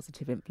really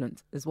positive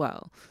influence as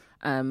well.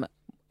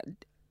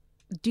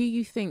 Do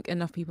you think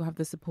enough people have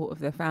the support of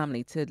their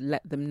family to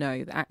let them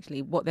know that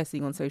actually what they're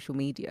seeing on social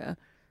media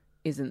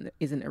isn't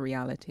a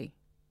reality?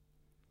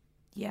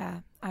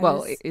 Yeah.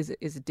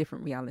 Is a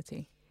different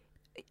reality.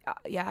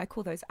 I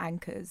call those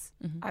anchors.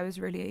 Mm-hmm. I was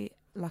really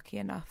lucky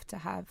enough to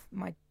have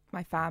my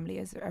family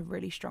as a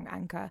really strong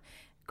anchor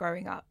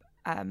growing up.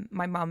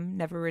 My mum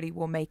never really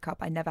wore makeup.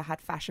 I never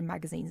had fashion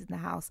magazines in the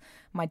house.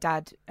 My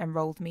dad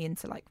enrolled me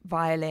into like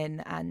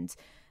violin and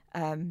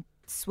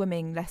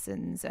swimming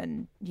lessons,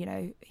 and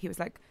he was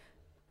like,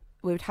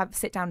 we would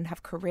sit down and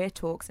have career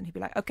talks, and he'd be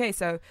like, okay,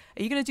 so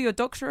are you going to do your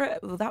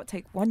doctorate? Will that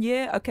take 1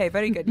 year? Okay,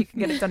 very good, you can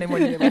get it done in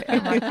 1 year.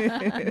 I'm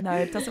like, no,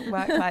 it doesn't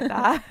work like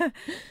that.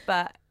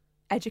 But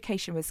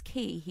education was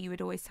key. He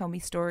would always tell me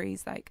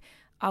stories like,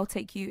 I'll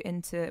take you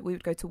we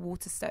would go to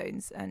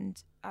Waterstones,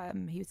 and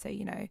he would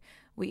say,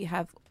 we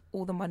have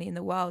all the money in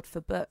the world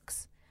for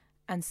books.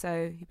 And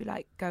so he'd be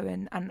like, go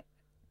in and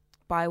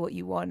buy what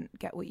you want,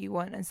 get what you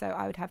want. And so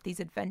I would have these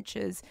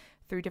adventures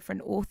through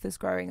different authors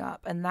growing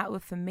up. And that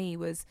for me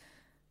was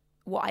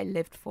what I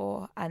lived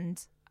for.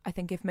 And I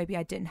think if maybe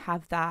I didn't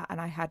have that and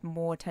I had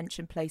more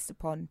attention placed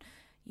upon,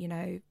 you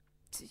know,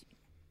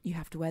 you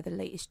have to wear the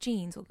latest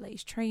jeans or the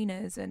latest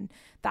trainers, and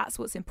that's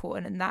what's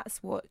important and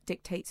that's what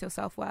dictates your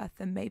self-worth,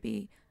 then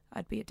maybe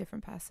I'd be a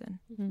different person.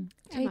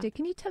 Jada,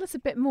 can you tell us a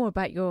bit more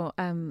about your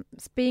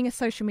being a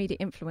social media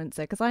influencer?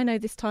 Because I know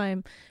this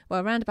time,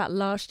 well, around about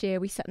last year,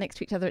 we sat next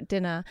to each other at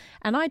dinner,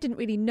 and I didn't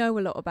really know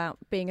a lot about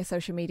being a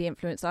social media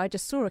influencer. I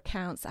just saw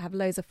accounts that have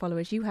loads of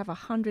followers. You have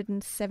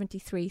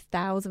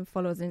 173,000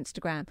 followers on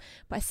Instagram.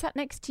 But I sat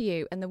next to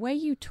you, and the way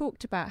you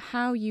talked about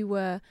how you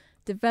were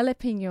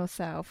developing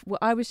yourself, well,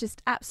 I was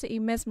just absolutely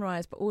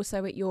mesmerised, but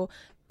also at your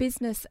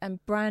business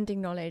and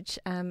branding knowledge,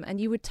 and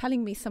you were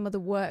telling me some of the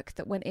work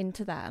that went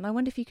into that, and I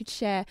wonder if you could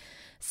share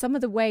some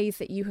of the ways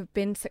that you have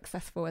been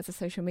successful as a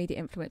social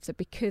media influencer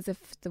because of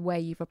the way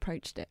you've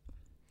approached it.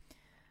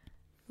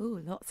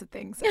 Ooh, lots of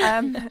things.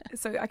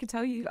 So I can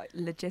tell you, like,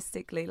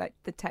 logistically, like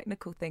the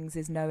technical things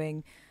is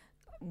knowing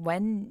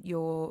when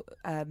your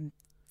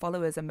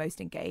followers are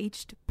most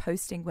engaged,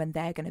 posting when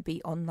they're going to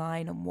be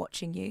online and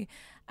watching you,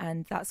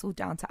 and that's all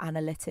down to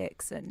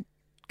analytics and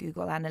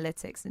Google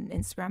Analytics and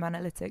Instagram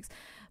Analytics.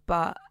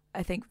 But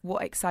I think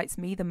what excites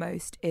me the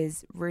most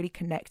is really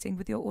connecting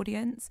with your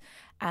audience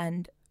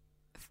and,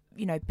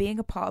 you know, being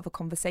a part of a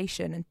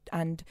conversation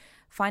and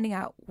finding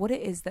out what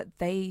it is that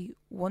they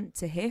want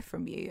to hear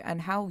from you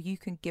and how you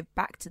can give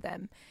back to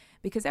them.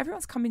 Because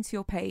everyone's coming to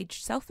your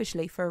page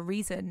selfishly for a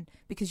reason,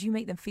 because you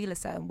make them feel a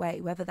certain way,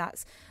 whether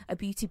that's a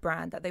beauty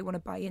brand that they want to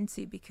buy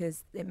into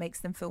because it makes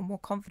them feel more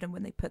confident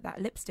when they put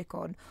that lipstick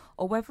on,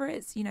 or whether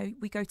it's, you know,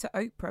 we go to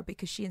Oprah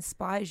because she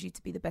inspires you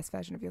to be the best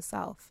version of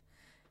yourself.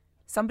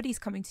 Somebody's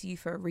coming to you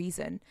for a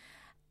reason.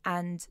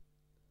 And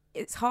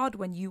it's hard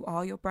when you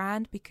are your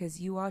brand because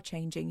you are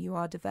changing, you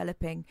are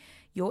developing,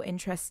 your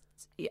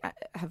interests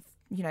have,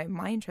 you know,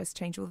 my interests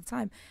change all the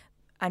time.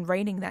 And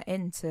reining that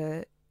in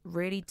to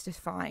really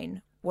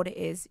define what it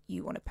is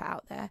you want to put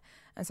out there.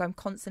 And so I'm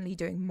constantly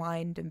doing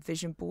mind and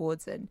vision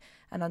boards and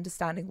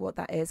understanding what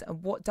that is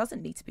and what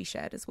doesn't need to be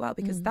shared as well,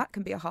 because that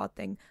can be a hard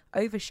thing.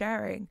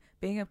 Oversharing,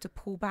 being able to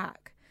pull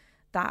back,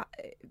 that,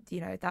 you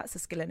know, that's a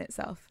skill in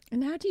itself.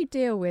 And how do you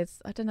deal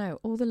with, I don't know,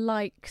 all the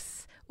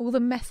likes, all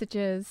the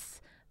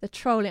messages, the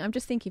trolling? I'm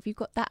just thinking, if you've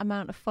got that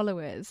amount of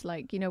followers,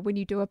 like, you know, when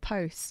you do a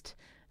post,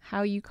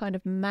 how you kind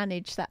of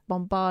manage that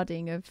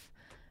bombarding of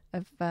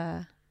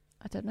I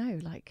don't know,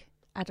 like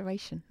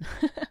adoration.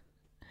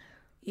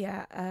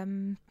 Yeah,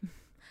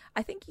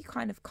 I think you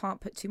kind of can't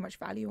put too much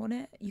value on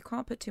it. You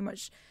can't put too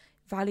much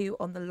value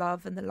on the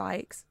love and the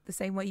likes the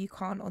same way you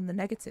can't on the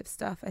negative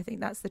stuff. I think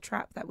that's the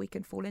trap that we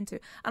can fall into.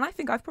 And I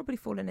think I've probably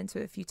fallen into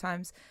it a few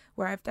times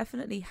where I've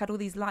definitely had all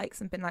these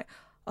likes and been like,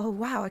 oh,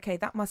 wow, okay,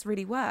 that must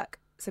really work.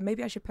 So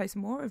maybe I should post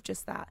more of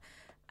just that.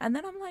 And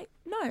then I'm like,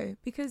 no,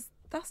 because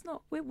that's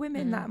not, we're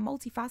women that are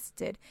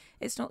multifaceted.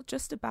 It's not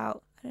just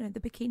about, I don't know, the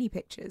bikini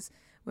pictures.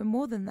 We're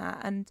more than that.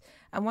 And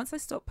once I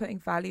stop putting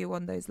value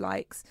on those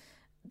likes,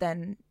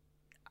 then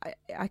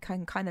I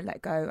can kind of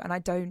let go. And I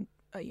don't,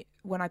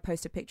 when I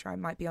post a picture, I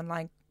might be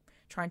online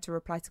trying to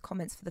reply to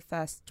comments for the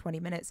first 20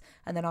 minutes.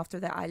 And then after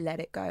that, I let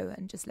it go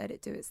and just let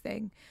it do its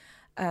thing.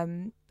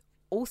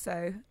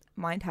 Also,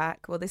 mind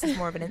hack, well, this is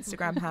more of an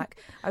Instagram hack.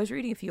 I was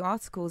reading a few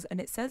articles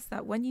and it says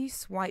that when you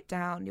swipe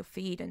down your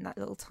feed and that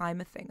little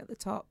timer thing at the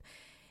top,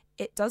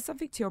 it does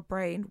something to your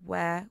brain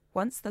where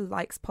once the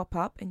likes pop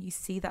up and you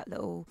see that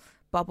little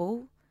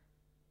bubble,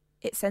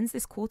 it sends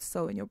this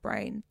cortisol in your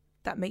brain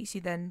that makes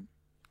you then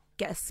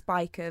get a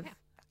spike of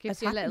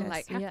gives you a little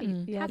like happy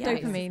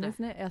dopamine,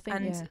 isn't it? I think,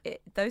 and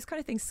those kind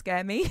of things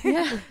scare me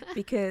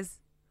because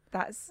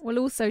that's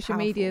all social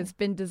media has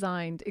been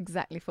designed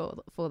exactly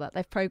for that.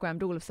 They've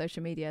programmed all of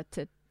social media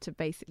to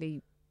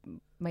basically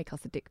make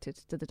us addicted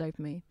to the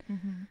dopamine.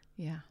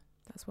 Yeah,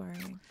 that's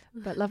worrying,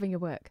 but loving your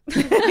work.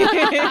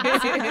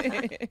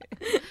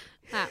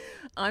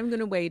 I'm going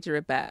to wager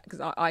a bet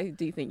because I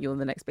do think you're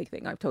the next big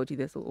thing. I've told you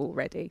this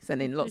already.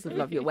 Sending lots of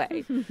love your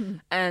way.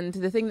 And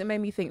the thing that made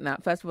me think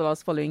that, first of all, I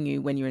was following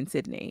you when you were in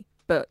Sydney,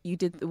 but you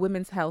did the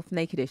Women's Health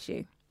Naked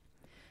issue.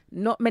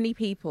 Not many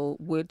people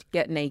would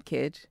get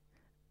naked.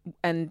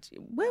 And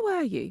where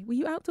were you? Were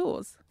you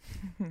outdoors?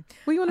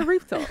 Were you on a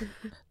rooftop?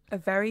 A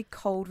very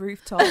cold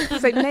rooftop.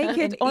 So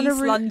naked on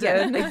East a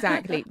London.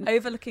 Exactly.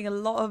 Overlooking a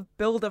lot of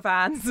builder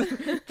vans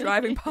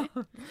driving past.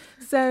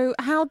 So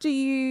how do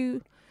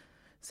you...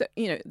 So,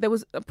 you know, there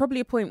was probably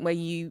a point where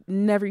you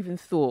never even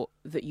thought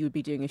that you would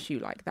be doing a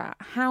shoot like that.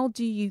 How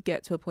do you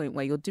get to a point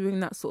where you're doing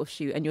that sort of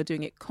shoot and you're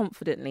doing it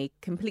confidently,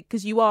 complete?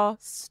 Because you are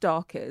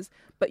starkers,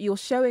 but you're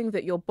showing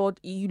that your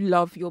body, you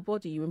love your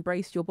body, you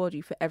embrace your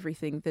body for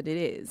everything that it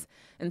is,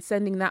 and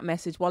sending that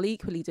message while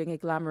equally doing a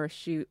glamorous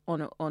shoot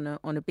on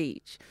a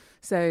beach.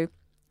 So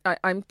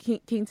I'm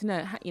keen to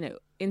know, you know,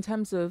 in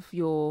terms of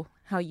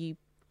how you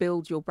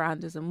build your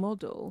brand as a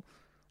model.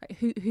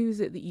 Who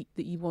is it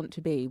that you want to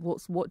be?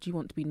 What do you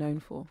want to be known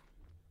for?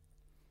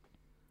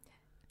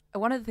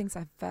 One of the things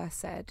I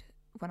first said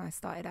when I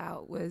started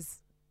out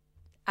was,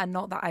 and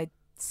not that I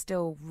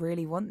still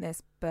really want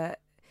this, but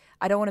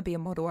I don't want to be a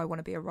model. I want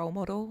to be a role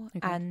model.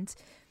 Okay. And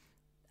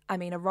I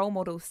mean, a role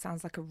model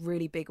sounds like a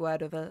really big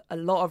word with a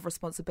lot of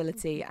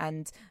responsibility,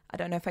 and I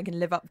don't know if I can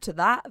live up to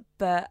that,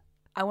 but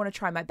I want to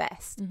try my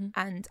best.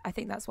 And I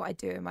think that's what I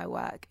do in my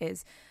work,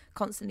 is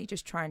constantly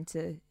just trying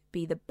to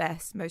be the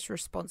best, most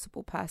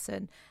responsible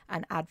person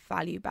and add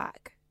value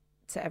back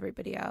to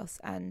everybody else,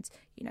 and,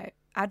 you know,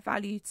 add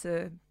value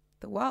to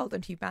the world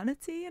and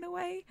humanity in a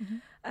way.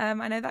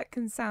 I know that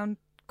can sound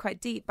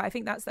quite deep, but I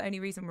think that's the only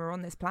reason we're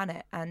on this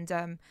planet.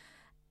 And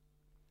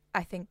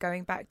I think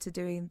going back to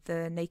doing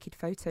the naked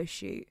photo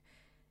shoot,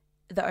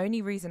 the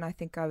only reason I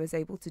think I was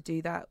able to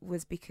do that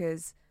was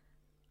because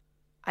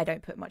I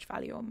don't put much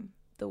value on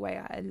the way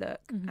I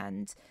look,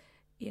 and,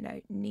 you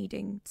know,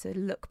 needing to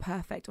look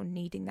perfect or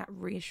needing that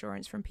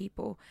reassurance from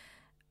people.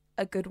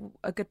 A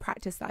good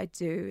practice that I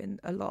do in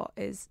a lot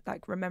is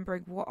like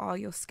remembering, what are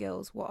your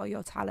skills, what are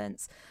your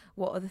talents,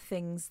 what are the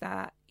things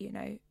that, you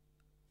know,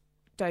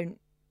 don't,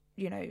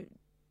 you know,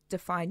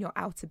 define your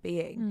outer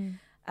being,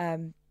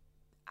 and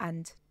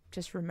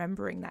just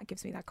remembering that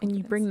gives me that confidence.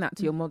 And you bring that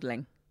to your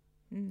modelling.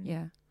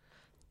 Yeah.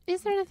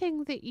 Is there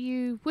anything that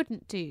you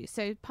wouldn't do?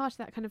 So part of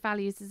that kind of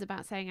values is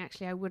about saying,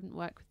 actually, I wouldn't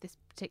work with this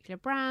particular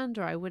brand,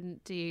 or I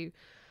wouldn't do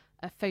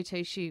a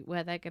photo shoot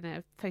where they're going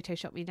to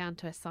Photoshop me down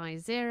to a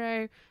size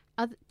 0.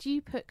 Do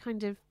you put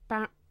kind of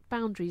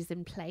boundaries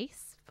in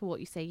place for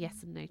what you say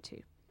yes and no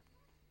to?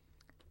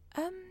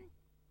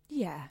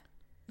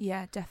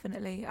 Yeah,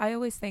 definitely. I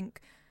always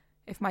think,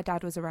 if my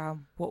dad was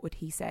around, what would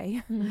he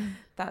say?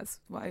 That's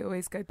what I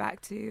always go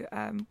back to.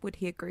 Would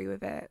he agree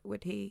with it?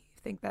 Would he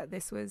think that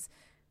this was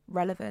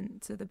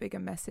relevant to the bigger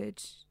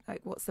message?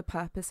 Like, what's the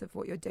purpose of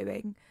what you're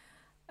doing?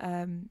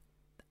 I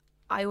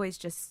always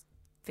just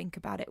think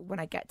about it when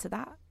I get to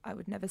that. I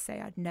would never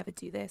say I'd never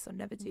do this or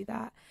never do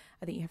that.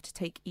 I think you have to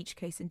take each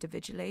case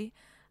individually.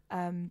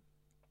 But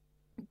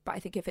I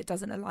think if it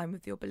doesn't align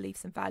with your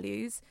beliefs and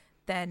values,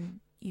 then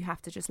you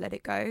have to just let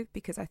it go,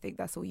 because I think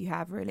that's all you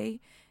have,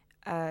 really.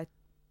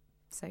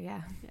 So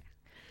yeah.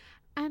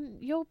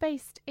 And you're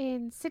based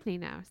in Sydney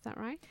now, is that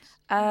right?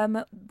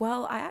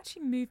 Well, I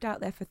actually moved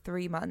out there for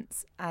 3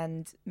 months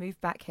and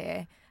moved back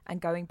here, and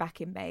going back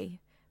in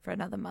May for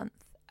another month.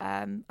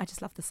 I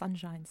just love the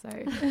sunshine, so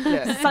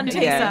sun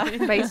chaser.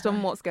 Yeah. Based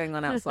on what's going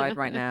on outside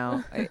right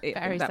now,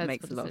 that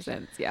makes a lot of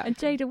sense. Yeah. And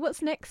Jada,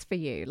 what's next for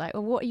you? Like,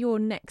 or what are your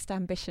next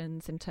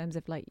ambitions in terms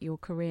of like your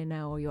career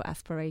now, or your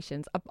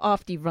aspirations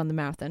after you've run the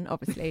marathon,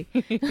 obviously?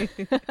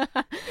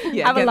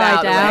 Have a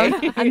lie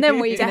down, and then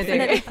what are you going to do?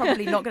 Definitely,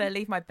 probably not going to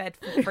leave my bed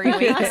for 3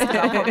 weeks.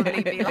 I'll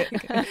probably be like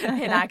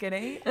in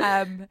agony.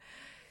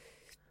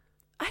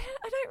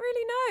 I don't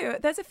really know.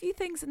 There's a few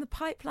things in the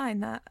pipeline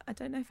that I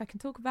don't know if I can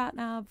talk about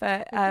now,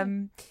 but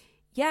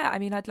yeah, I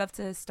mean, I'd love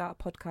to start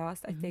a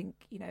podcast. I think,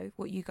 you know,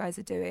 what you guys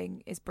are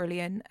doing is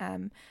brilliant.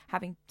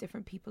 Having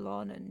different people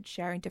on and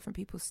sharing different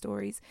people's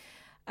stories.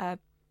 A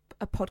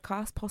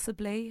podcast,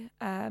 possibly.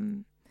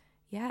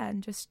 Yeah,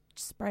 and just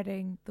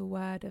spreading the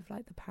word of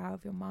like the power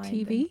of your mind, TV,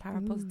 and the power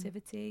of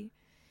positivity.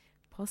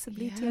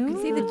 Possibly I can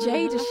see the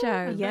Jada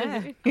show.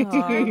 Yeah.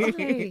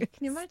 Can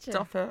you imagine?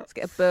 Stop it. Let's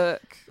get a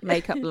book,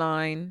 makeup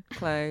line,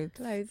 clothes.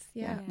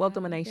 Yeah. World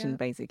domination,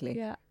 basically.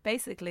 Yeah.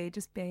 Basically,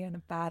 just being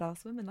a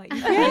badass woman like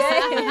you.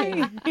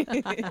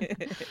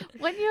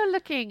 When you're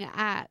looking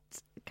at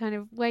kind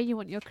of where you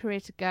want your career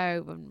to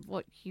go and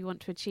what you want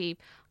to achieve,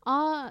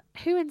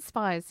 who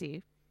inspires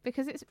you?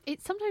 Because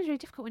it's sometimes really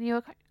difficult when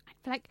you're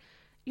like,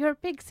 you're a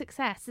big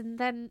success, and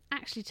then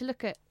actually to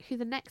look at who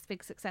the next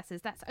big success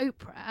is, that's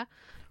Oprah,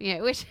 you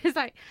know, which is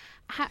like,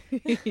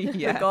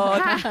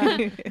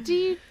 do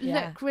you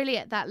look really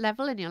at that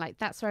level and you're like,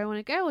 that's where I want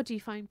to go? Or do you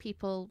find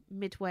people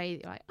midway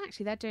that you're like,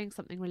 actually, they're doing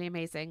something really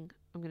amazing,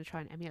 I'm going to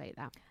try and emulate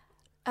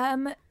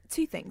that?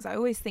 2 things. I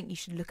always think you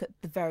should look at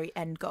the very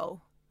end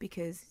goal,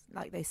 because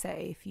like they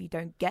say, if you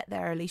don't get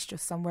there, at least you're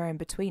somewhere in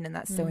between, and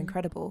that's still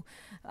incredible.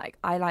 Like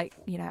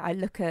I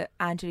look at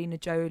Angelina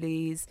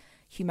Jolie's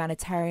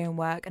humanitarian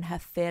work and her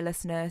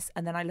fearlessness,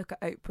 and then I look at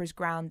Oprah's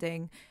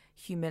grounding,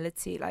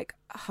 humility, like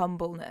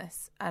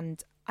humbleness,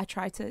 and I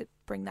try to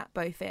bring that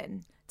both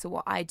in to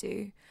what I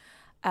do.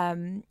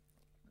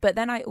 But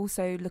then I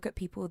also look at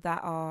people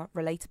that are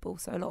relatable,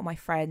 so a lot of my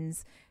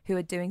friends who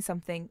are doing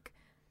something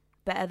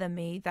better than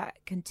me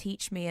that can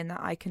teach me and that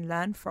I can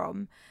learn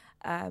from.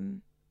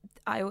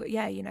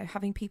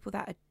 Having people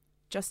that are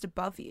just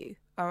above you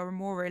are a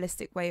more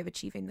realistic way of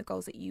achieving the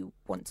goals that you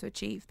want to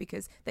achieve,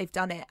 because they've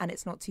done it and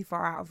it's not too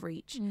far out of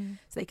reach,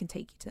 so they can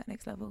take you to that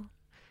next level.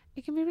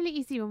 It can be really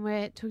easy when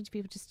we're talking to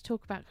people just to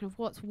talk about kind of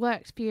what's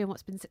worked for you and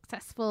what's been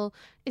successful.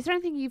 Is there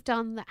anything you've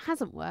done that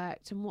hasn't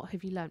worked, and what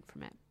have you learned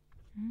from it?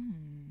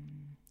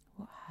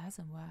 What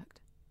hasn't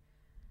worked?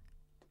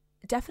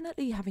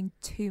 Definitely having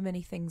too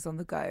many things on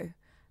the go,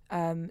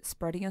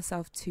 spreading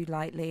yourself too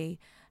lightly,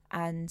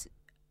 and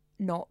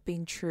not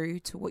being true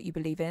to what you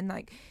believe in.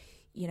 Like,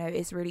 you know,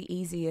 it's really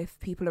easy if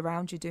people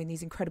around you are doing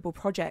these incredible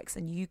projects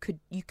and you could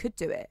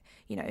do it.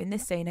 You know, in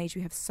this day and age,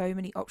 we have so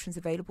many options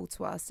available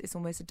to us. It's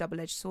almost a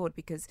double-edged sword,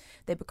 because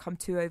they become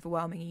too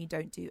overwhelming and you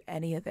don't do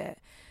any of it.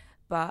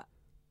 But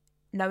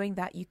knowing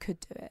that you could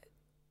do it,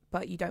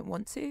 but you don't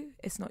want to.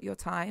 It's not your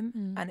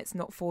time and it's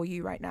not for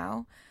you right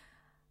now.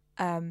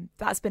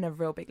 That's been a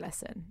real big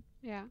lesson.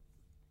 Yeah.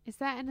 Is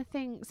there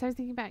anything, so I was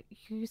thinking about,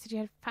 you said you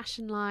had a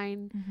fashion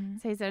line,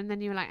 Cesar, and then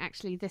you were like,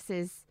 actually, this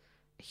is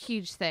a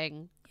huge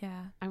thing.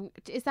 Yeah.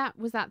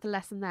 Was that the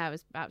lesson there?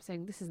 Was about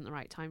saying this isn't the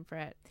right time for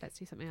it, let's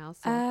do something else?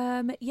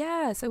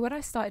 Yeah. So when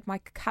I started my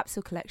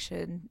capsule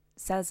collection,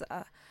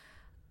 Cesar,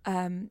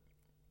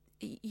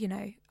 you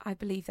know, I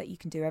believe that you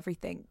can do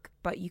everything,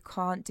 but you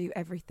can't do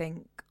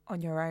everything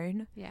on your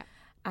own. Yeah.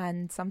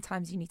 And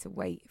sometimes you need to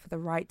wait for the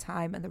right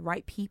time and the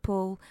right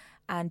people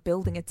and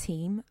building a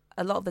team.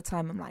 A lot of the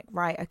time I'm like,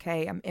 right,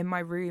 okay, I'm in my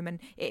room, and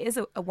it is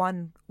a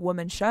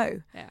one-woman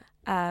show. Yeah.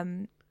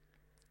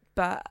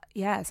 But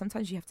yeah,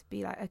 sometimes you have to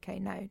be like, okay,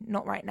 no,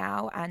 not right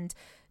now and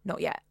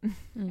not yet.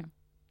 Yeah.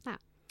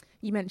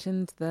 You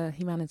mentioned the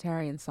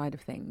humanitarian side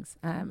of things,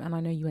 and I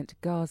know you went to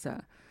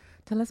Gaza.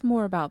 Tell us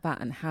more about that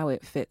and how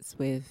it fits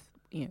with,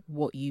 you know,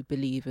 what you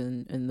believe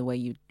in and the way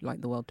you'd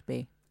like the world to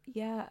be.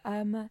 Yeah.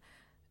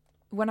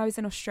 When I was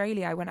in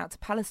Australia, I went out to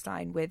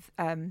Palestine with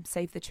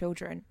Save the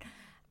Children,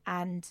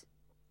 and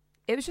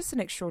it was just an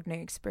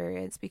extraordinary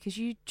experience because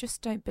you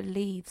just don't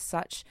believe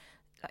such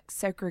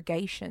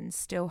segregation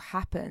still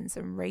happens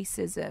and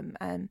racism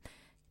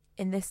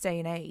in this day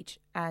and age.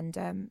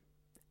 And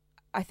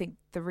I think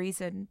the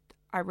reason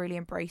I really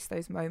embrace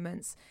those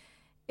moments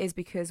is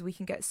because we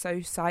can get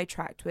so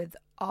sidetracked with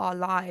our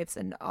lives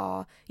and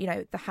our, you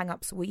know, the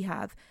hang-ups we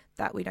have,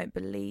 that we don't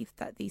believe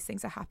that these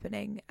things are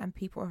happening and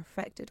people are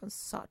affected on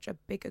such a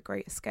bigger,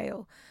 greater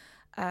scale.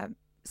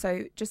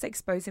 So just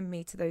exposing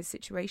me to those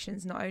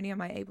situations, not only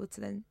am I able to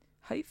then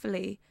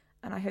hopefully,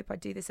 and I hope I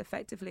do this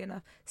effectively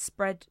enough,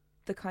 spread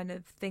the kind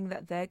of thing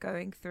that they're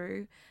going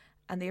through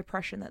and the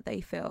oppression that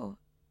they feel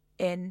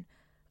in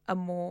a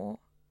more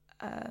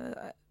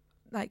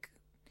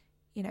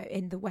you know,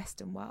 in the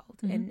Western world,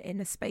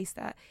 in a space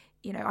that,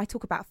 you know, I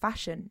talk about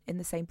fashion in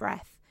the same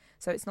breath,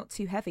 so it's not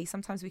too heavy.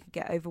 Sometimes we can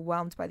get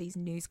overwhelmed by these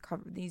news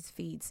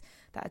feeds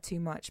that are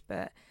too much,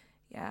 but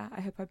yeah,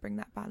 I hope I bring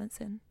that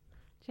balance in.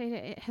 Jada,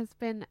 it has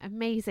been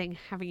amazing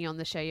having you on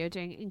the show. You're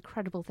doing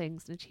incredible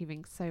things and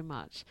achieving so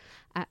much.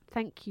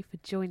 Thank you for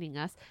joining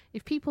us.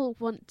 If people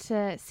want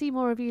to see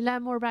more of you,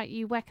 learn more about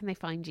you, where can they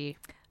find you?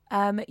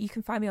 You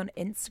can find me on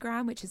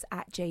Instagram, which is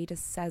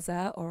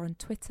 @JadaCesar, or on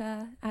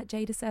Twitter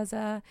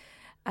 @JadaCesar.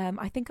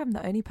 I think I'm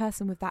the only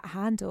person with that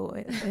handle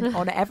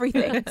on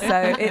everything,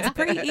 so it's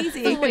pretty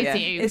easy. It's always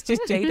you. It's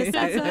just Jada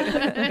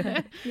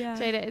Cesar. Yeah.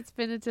 Jada, it's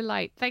been a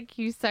delight. Thank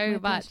you so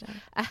much.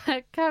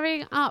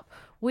 Coming up,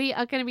 we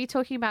are going to be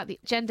talking about the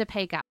gender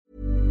pay gap.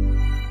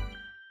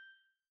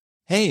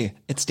 Hey,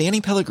 it's Danny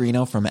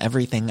Pellegrino from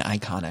Everything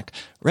Iconic.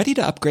 Ready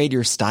to upgrade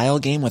your style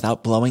game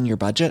without blowing your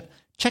budget?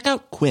 Check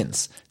out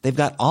Quince. They've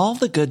got all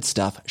the good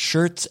stuff,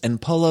 shirts and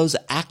polos,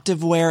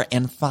 activewear,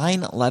 and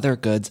fine leather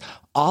goods,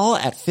 all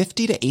at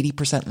 50 to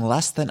 80%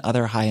 less than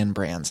other high-end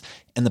brands.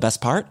 And the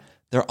best part?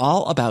 They're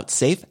all about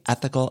safe,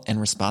 ethical,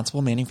 and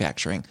responsible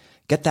manufacturing.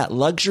 Get that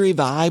luxury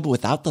vibe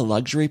without the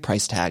luxury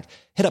price tag.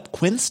 Hit up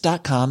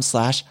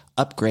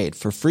quince.com/upgrade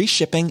for free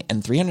shipping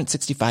and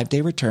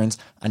 365-day returns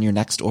on your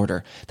next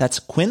order. That's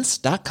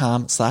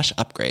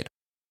quince.com/upgrade.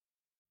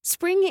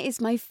 Spring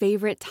is my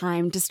favorite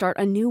time to start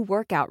a new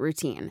workout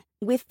routine.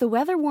 With the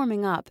weather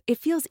warming up, it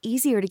feels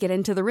easier to get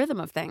into the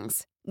rhythm of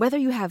things. Whether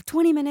you have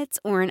 20 minutes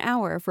or an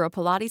hour for a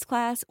Pilates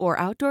class or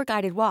outdoor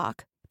guided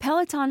walk,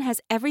 Peloton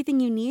has everything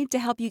you need to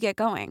help you get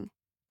going.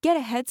 Get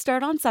a head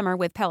start on summer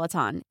with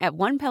Peloton at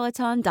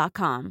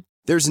onepeloton.com.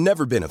 There's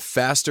never been a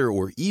faster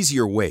or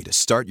easier way to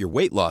start your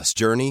weight loss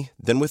journey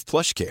than with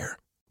PlushCare.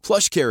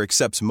 PlushCare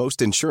accepts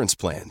most insurance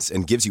plans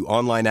and gives you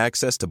online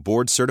access to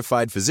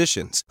board-certified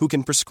physicians who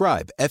can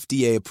prescribe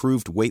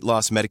FDA-approved weight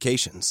loss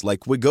medications like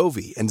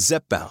Wegovy and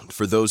Zepbound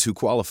for those who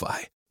qualify.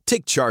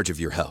 Take charge of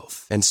your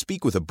health and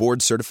speak with a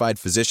board-certified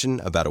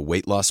physician about a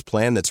weight loss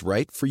plan that's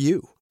right for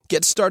you.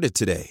 Get started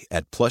today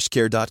at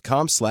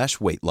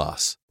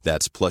plushcare.com/weight-loss.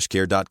 That's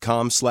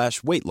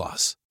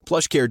plushcare.com/weight-loss.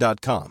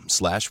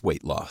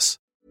 plushcare.com/weight-loss.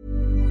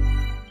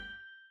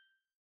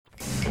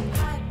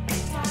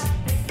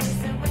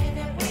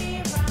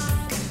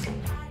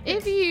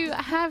 If you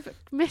have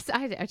missed,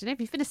 I don't know, if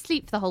you've been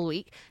asleep the whole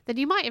week, then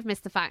you might have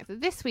missed the fact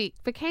that this week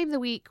became the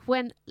week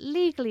when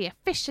legally,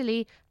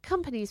 officially,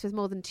 companies with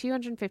more than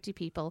 250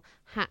 people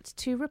had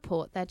to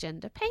report their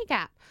gender pay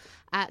gap.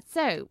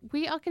 So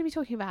we are going to be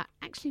talking about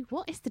actually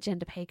what is the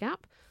gender pay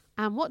gap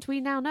and what do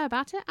we now know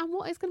about it and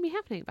what is going to be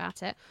happening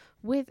about it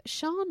with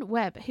Sian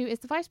Webb, who is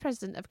the Vice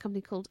President of a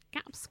company called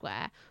Gap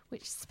Square,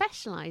 which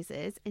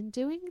specialises in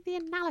doing the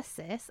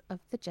analysis of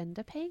the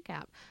gender pay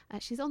gap.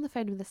 She's on the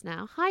phone with us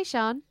now. Hi,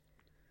 Sian.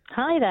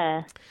 Hi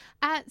there.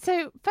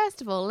 So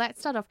first of all,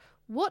 let's start off.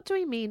 What do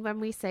we mean when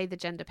we say the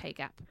gender pay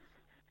gap?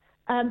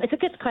 It's a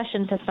good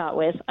question to start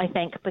with, I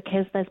think,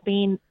 because there's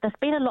been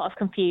a lot of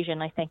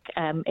confusion, I think,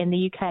 in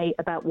the UK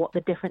about what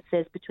the difference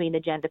is between the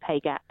gender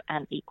pay gap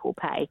and equal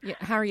pay. Yeah,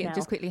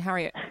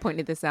 Harriet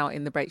pointed this out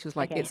in the break. She was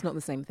like, It's not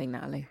the same thing,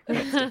 Natalie.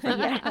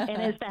 Yeah,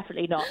 it is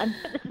definitely not. And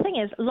the thing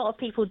is, a lot of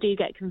people do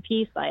get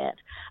confused by it.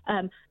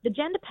 The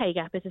gender pay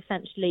gap is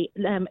essentially,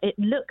 it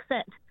looks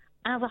at,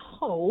 as a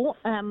whole,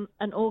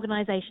 an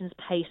organisation's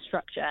pay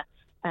structure.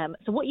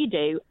 So what you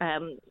do,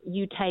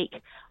 you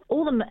take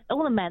all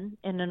the men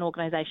in an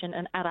organisation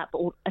and add up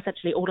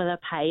essentially all of their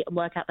pay and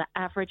work out the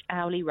average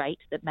hourly rate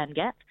that men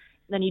get.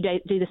 Then you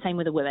do the same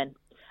with the women.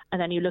 And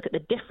then you look at the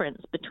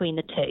difference between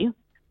the two,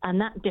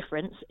 and that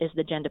difference is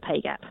the gender pay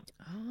gap.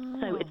 Oh.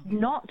 So it's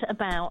not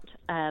about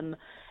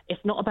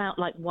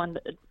like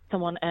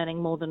someone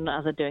earning more than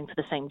another doing for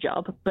the same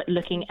job, but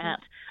looking at,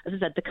 as I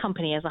said, the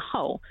company as a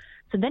whole.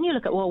 So then you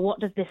look at, well, what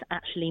does this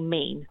actually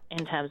mean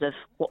in terms of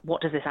what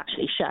does this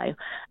actually show?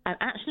 And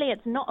actually,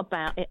 it's not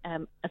about, as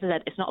I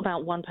said, it's not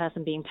about one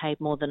person being paid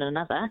more than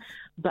another,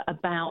 but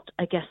about,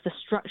 I guess, the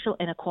structural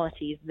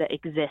inequalities that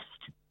exist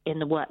in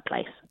the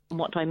workplace. And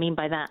what do I mean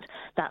by that?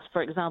 That's,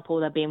 for example,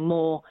 there being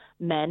more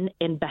men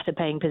in better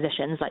paying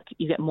positions, like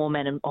you get more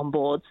men on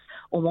boards,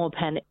 or more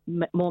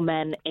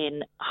men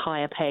in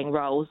higher paying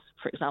roles,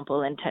 for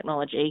example, in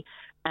technology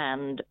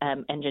and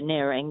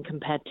engineering,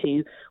 compared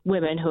to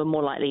women who are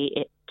more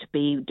likely to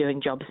be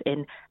doing jobs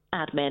in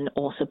admin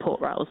or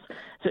support roles.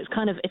 So it's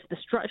the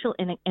structural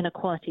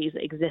inequalities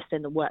that exist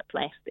in the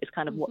workplace. It's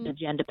kind of what the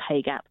gender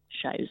pay gap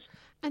shows.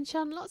 And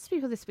Sean, lots of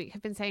people this week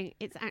have been saying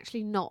it's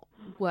actually not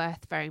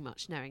worth very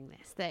much knowing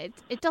this, that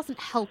it doesn't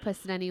help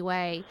us in any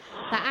way,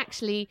 that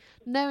actually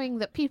knowing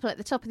that people at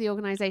the top of the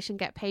organisation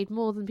get paid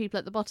more than people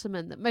at the bottom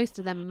and that most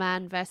of them are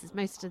men versus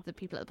most of the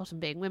people at the bottom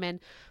being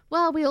women,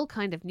 well, we all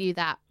kind of knew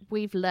that.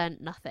 We've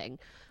learned nothing.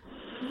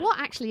 What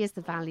actually is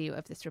the value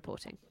of this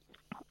reporting?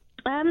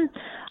 I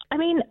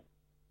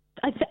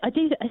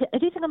do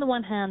think on the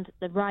one hand,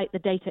 the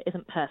data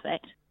isn't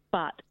perfect,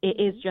 but it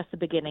is just the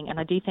beginning, and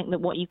I do think that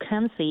what you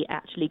can see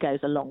actually goes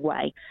a long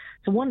way.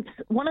 So one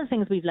of the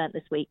things we've learned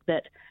this week,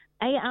 that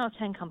 8 out of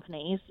 10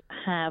 companies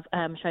have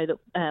show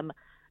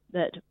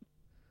that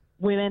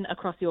women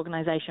across the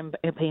organisation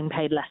are being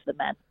paid less than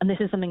men, and this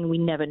is something we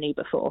never knew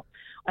before.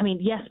 I mean,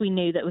 yes, we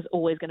knew there was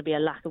always going to be a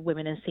lack of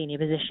women in senior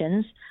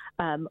positions.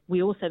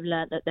 We also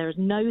learned that there is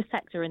no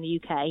sector in the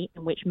UK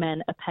in which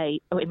women are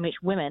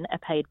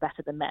paid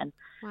better than men.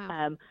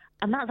 Wow.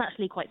 And that's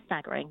actually quite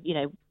staggering. You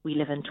know, we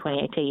live in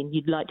 2018.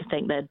 You'd like to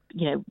think that,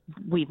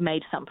 we've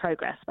made some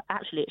progress, but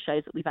actually it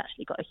shows that we've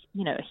actually got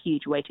a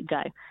huge way to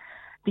go.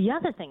 The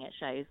other thing it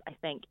shows, I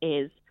think,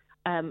 is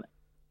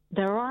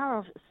there are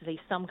obviously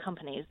some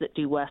companies that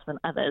do worse than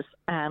others,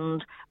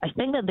 and I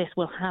think that this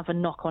will have a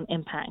knock-on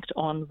impact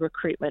on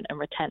recruitment and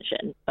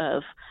retention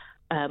of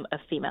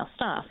female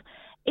staff.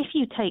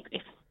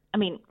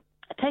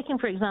 Taking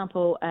for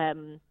example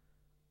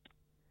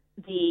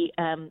the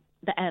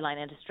airline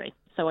industry.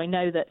 So I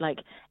know that like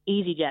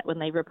EasyJet, when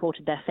they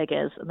reported their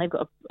figures, and they've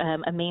got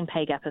a mean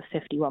pay gap of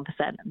 51%,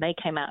 and they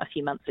came out a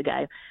few months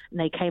ago, and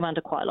they came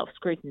under quite a lot of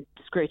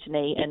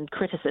scrutiny and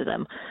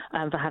criticism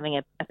for having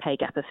a pay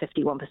gap of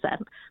 51%.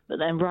 But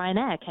then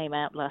Ryanair came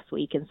out last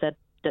week and said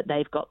that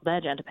they've got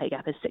their gender pay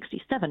gap is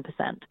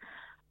 67%.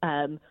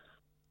 And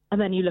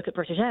then you look at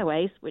British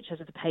Airways, which has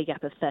a pay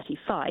gap of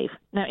 35%.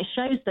 Now, it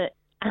shows that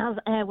as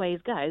airways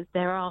go,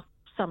 there are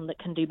some that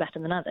can do better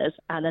than others.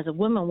 And as a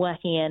woman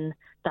working in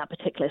that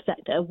particular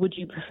sector, would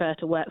you prefer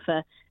to work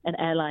for an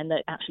airline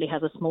that actually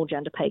has a small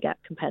gender pay gap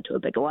compared to a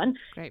bigger one?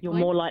 You're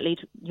more likely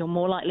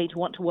to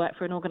want to work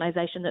for an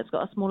organisation that's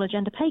got a smaller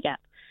gender pay gap.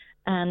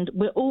 And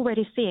we're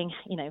already seeing,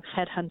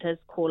 headhunters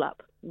call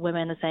up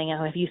women and saying,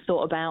 "Oh, have you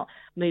thought about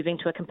moving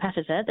to a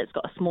competitor that's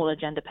got a smaller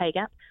gender pay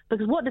gap?"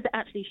 Because what does it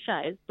actually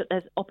show? That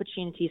there's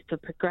opportunities for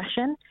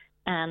progression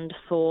and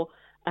for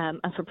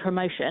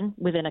promotion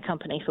within a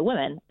company for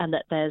women, and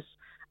that there's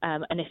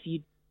and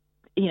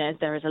if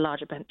there is a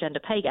larger gender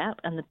pay gap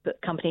and the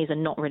companies are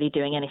not really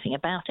doing anything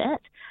about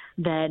it,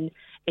 then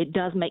it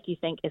does make you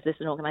think, is this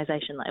an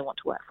organisation that I want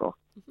to work for?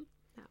 Mm-hmm.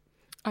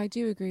 I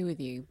do agree with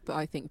you, but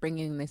I think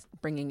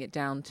bringing it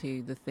down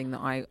to the thing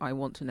that I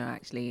want to know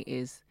actually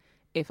is,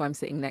 if I'm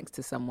sitting next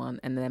to someone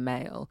and they're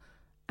male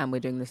and we're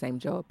doing the same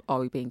job,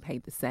 are we being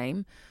paid the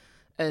same?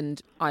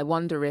 And I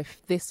wonder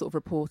if this sort of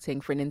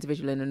reporting for an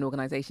individual in an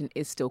organisation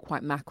is still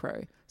quite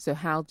macro. So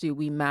how do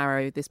we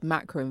marrow this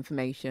macro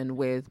information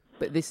with,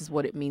 but this is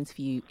what it means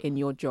for you in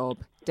your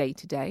job day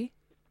to day?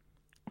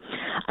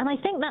 And I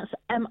think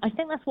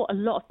that's what a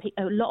lot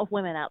of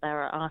women out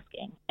there are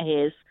asking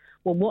is,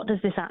 well, what does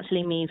this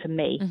actually mean for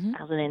me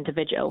as an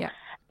individual? Yeah.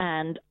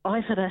 And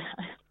I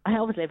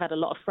obviously have had a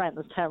lot of friends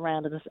turn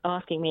around and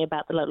asking me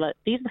about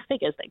these are the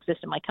figures that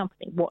exist in my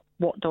company. What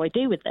do I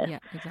do with this? Yeah,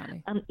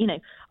 exactly. And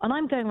and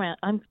I'm going around.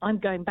 I'm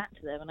going back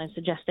to them and I'm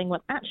suggesting,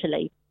 well,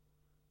 actually,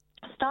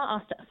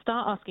 start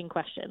asking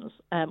questions.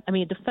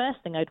 The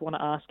first thing I'd want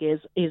to ask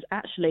is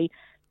actually,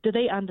 do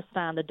they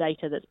understand the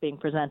data that's being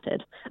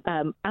presented?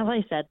 As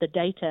I said, the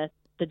data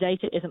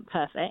isn't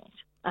perfect,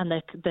 and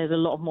there's a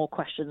lot more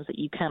questions that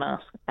you can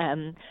ask.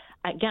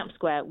 At Gap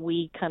Square,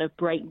 we kind of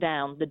break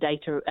down the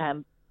data,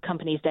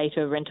 companies'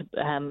 data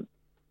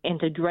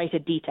into greater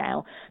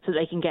detail so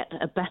they can get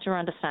a better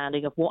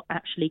understanding of what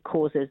actually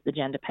causes the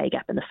gender pay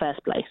gap in the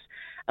first place.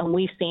 And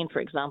we've seen, for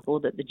example,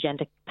 that the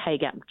gender pay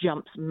gap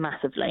jumps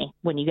massively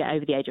when you get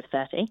over the age of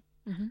 30.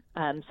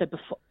 So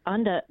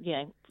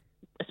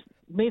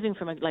moving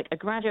from a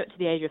graduate to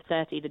the age of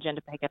 30, the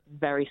gender pay gap is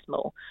very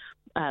small.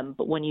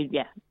 But when you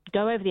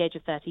go over the age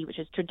of 30, which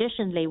is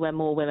traditionally where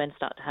more women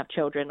start to have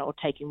children or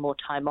taking more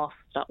time off,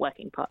 start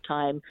working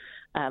part-time,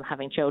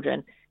 having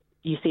children,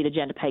 you see the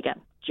gender pay gap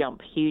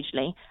jump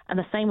hugely. And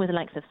the same with the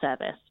length of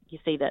service. You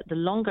see that the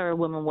longer a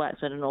woman works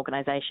in an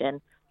organisation,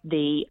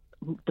 the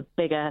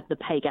bigger the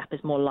pay gap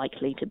is more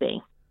likely to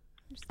be.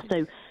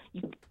 So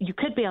you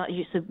could be.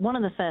 So one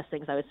of the first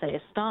things I would say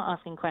is start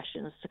asking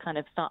questions to kind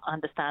of start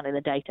understanding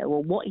the data.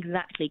 Well, what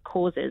exactly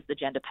causes the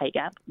gender pay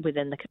gap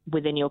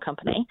within your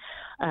company?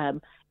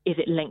 Is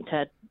it linked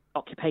to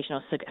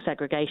occupational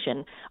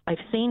segregation? I've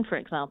seen, for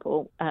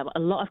example, a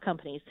lot of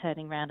companies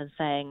turning around and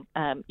saying,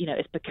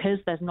 it's because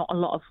there's not a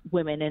lot of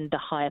women in the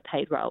higher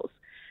paid roles.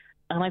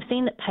 And I've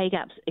seen that pay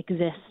gaps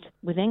exist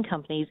within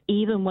companies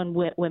even when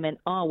women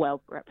are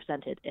well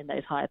represented in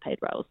those higher paid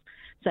roles.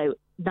 So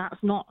that's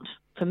not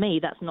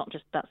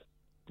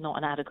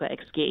an adequate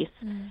excuse.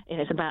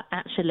 It's about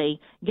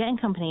actually getting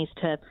companies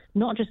to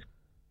not just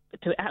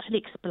to actually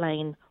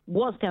explain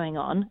what's going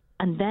on,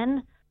 and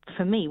then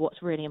for me,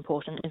 what's really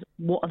important is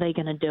what are they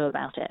going to do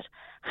about it?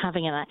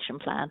 Having an action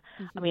plan.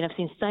 I mean, I've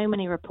seen so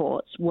many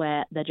reports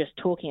where they're just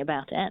talking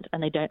about it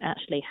and they don't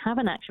actually have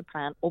an action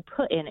plan or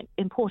put in,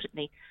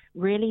 importantly,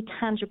 really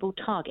tangible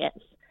targets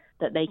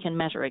that they can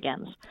measure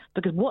against.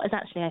 Because what is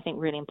actually, I think,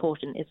 really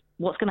important is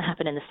what's going to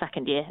happen in the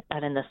second year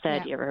and in the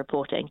third year of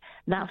reporting.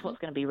 That's what's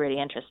going to be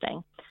really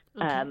interesting.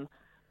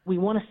 We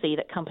want to see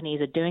that companies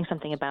are doing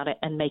something about it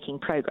and making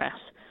progress.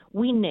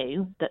 We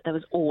knew that there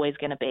was always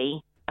going to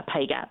be a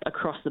pay gap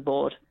across the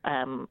board.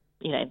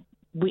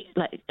 We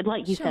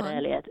like you said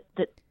earlier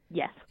that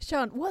yes.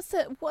 Sean, what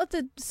are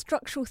the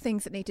structural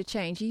things that need to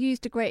change? You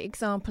used a great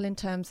example in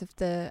terms of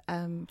the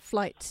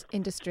flight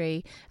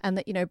industry, and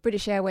that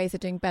British Airways are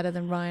doing better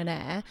than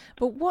Ryanair.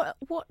 But what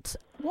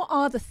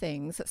are the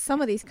things that some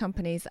of these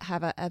companies that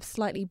have a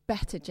slightly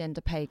better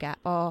gender pay gap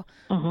are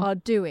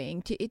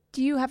doing?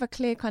 Do you have a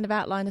clear kind of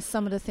outline of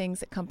some of the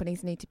things that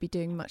companies need to be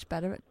doing much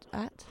better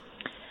at?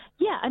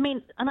 Yeah, I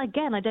mean, and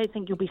again, I don't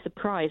think you'll be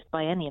surprised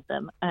by any of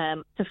them.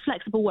 So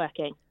flexible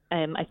working,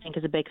 I think,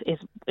 can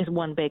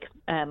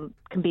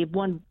be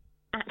one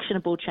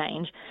actionable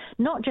change.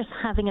 Not just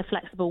having a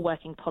flexible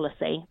working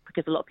policy,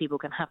 because a lot of people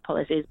can have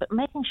policies, but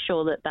making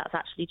sure that that's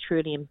actually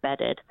truly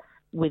embedded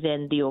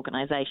within the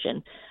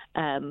organisation.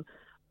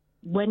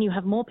 When you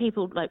have more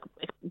people, like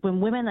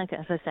when women, like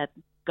as I said,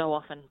 go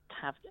off and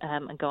have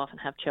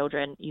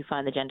children, you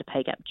find the gender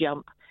pay gap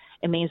jump.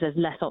 It means there's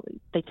less.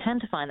 They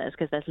tend to find that it's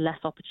because there's less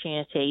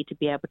opportunity to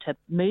be able to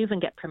move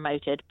and get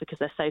promoted because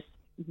they're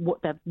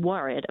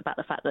worried about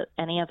the fact that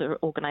any other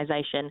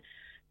organisation,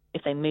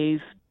 if they move,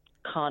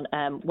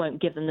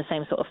 won't give them the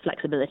same sort of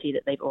flexibility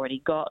that they've already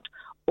got,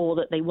 or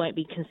that they won't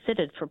be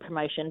considered for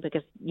promotion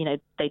because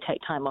they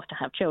take time off to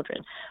have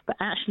children. But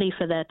actually,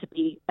 for there to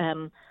be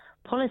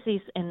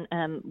policies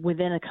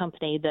within a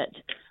company that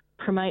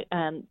promote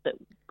that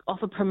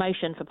offer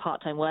promotion for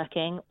part-time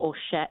working or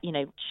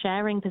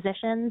sharing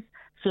positions,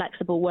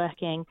 flexible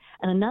working,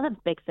 and another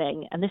big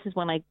thing, and this is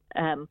when I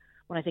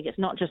think it's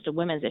not just a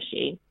women's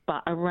issue,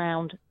 but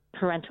around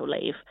parental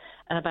leave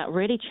and about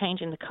really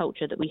changing the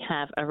culture that we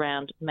have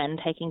around men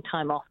taking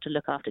time off to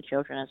look after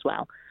children as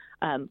well.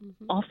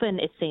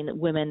 Often it's seen that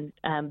women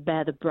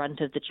bear the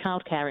brunt of the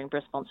childcaring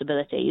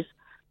responsibilities,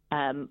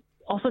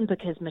 often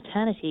because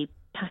maternity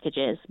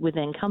packages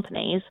within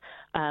companies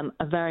are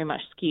very much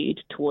skewed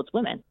towards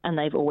women, and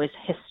they've always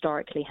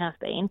historically have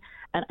been.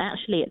 And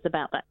actually, it's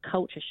about that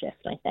culture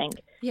shift, I think.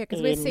 Yeah,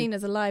 because we're seen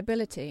as a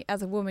liability.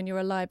 As a woman, you're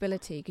a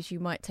liability because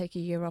you might take a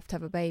year off to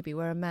have a baby,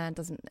 where a man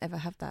doesn't ever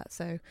have that.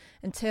 So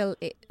until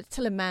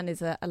a man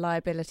is a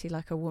liability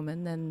like a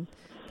woman, then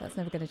that's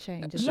never going to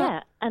change. Yeah,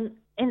 and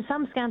in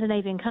some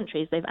Scandinavian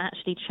countries, they've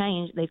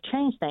changed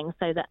things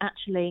so that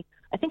actually,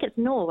 I think it's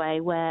Norway,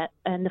 where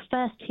in the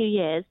first 2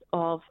 years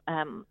of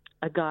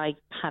a guy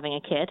having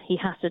a kid, he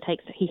has to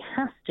take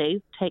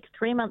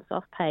 3 months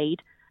off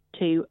paid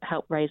to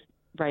help raise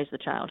the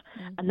child,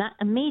 and that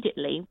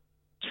immediately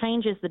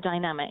changes the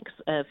dynamics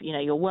of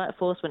your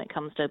workforce when it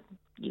comes to.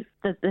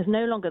 There's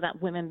no longer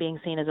that women being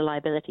seen as a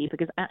liability,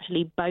 because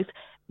actually both,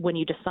 when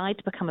you decide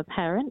to become a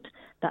parent,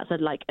 that's a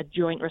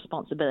joint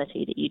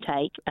responsibility that you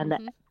take, and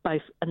that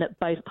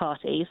both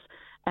parties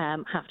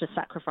have to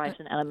sacrifice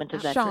an element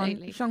of their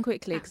career. Sean,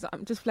 quickly, because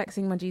I'm just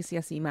flexing my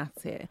GCSE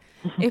maths here.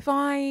 If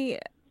I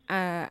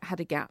had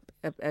a gap,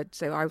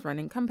 so I was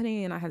running a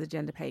company and I had a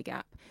gender pay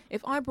gap.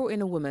 If I brought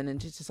in a woman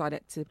and just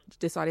decided to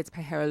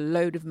pay her a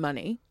load of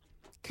money,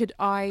 could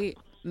I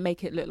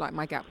make it look like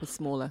my gap was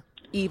smaller,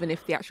 even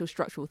if the actual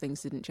structural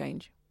things didn't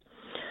change?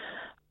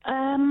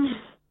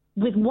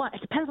 With what?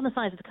 It depends on the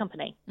size of the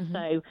company.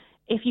 So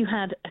if you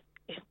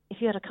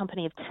had a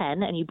company of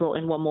 10 and you brought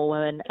in one more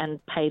woman and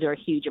paid her a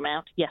huge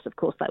amount, yes, of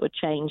course, that would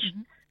change.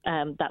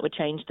 That would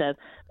change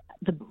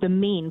the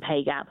mean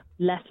pay gap,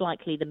 less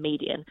likely the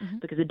median,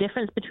 because the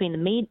difference between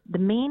the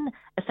mean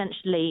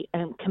essentially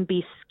can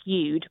be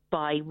skewed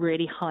by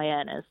really high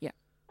earners. Yeah.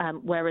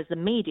 Whereas the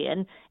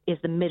median is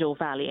the middle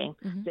value.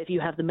 So if you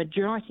have the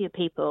majority of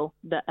people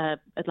that are,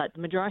 like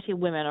the majority of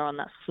women are on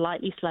that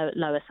slightly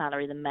lower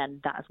salary than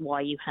men, that is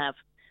why you have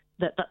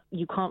that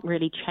you can't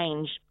really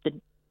change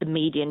the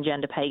median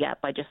gender pay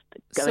gap by just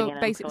going in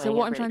and employing so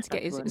what I'm really trying to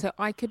get is, so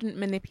I couldn't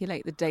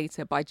manipulate the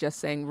data by just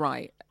saying,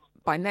 right,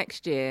 by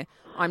next year,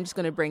 I'm just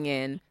going to bring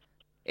in,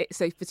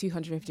 so for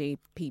 250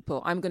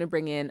 people, I'm going to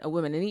bring in a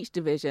woman in each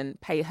division,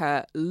 pay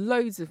her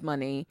loads of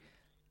money,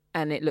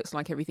 and it looks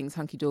like everything's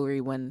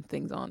hunky-dory when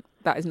things aren't.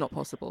 That is not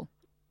possible.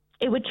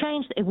 It would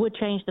change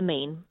the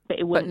mean, but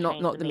it wouldn't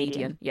change not the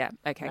median. Yeah,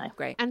 okay, no.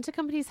 Great. And do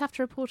companies have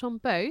to report on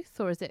both,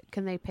 or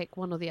can they pick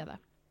one or the other?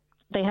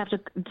 They have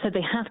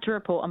to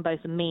report on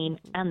both the mean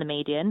and the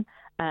median.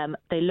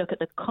 They look at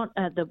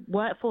the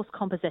workforce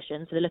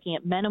composition, so they're looking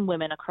at men and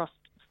women across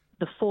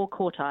the 4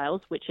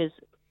 quartiles, which is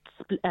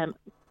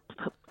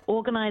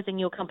organising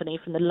your company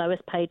from the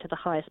lowest paid to the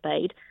highest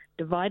paid,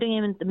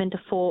 dividing them into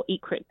 4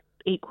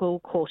 equal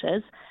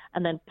quarters,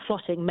 and then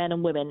plotting men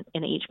and women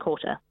in each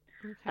quarter.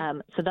 Okay.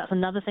 So that's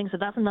another thing. So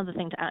that's another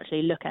thing to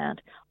actually look at.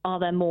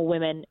 Are there more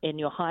women in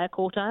your higher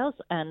quartiles?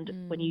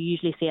 And when you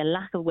usually see a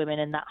lack of women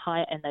in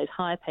those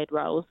higher paid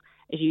roles,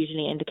 is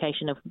usually an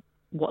indication of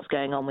what's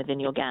going on within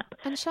your gap.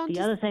 And Sean,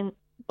 other thing.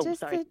 Does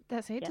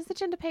the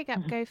gender pay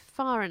gap go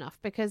far enough?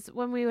 Because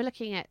when we were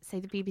looking at, say,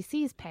 the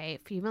BBC's pay a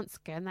few months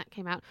ago, and that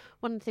came out,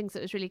 one of the things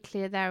that was really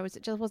clear there was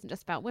it just wasn't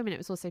just about women, it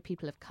was also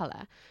people of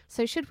colour.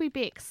 So should we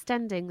be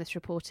extending this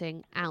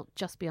reporting out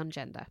just beyond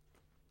gender?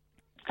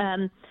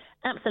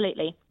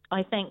 Absolutely.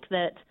 I think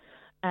that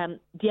the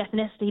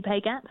ethnicity pay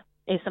gap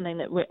is something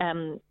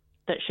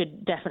that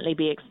should definitely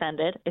be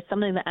extended. It's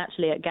something that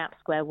actually at Gap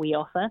Square we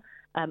offer.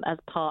 As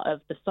part of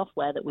the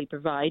software that we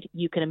provide,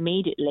 you can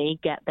immediately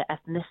get the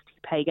ethnicity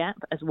pay gap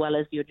as well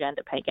as your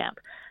gender pay gap.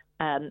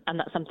 And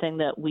that's something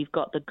that we've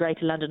got the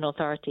Greater London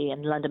Authority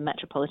and London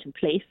Metropolitan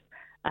Police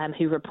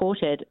who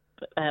reported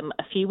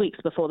a few weeks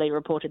before they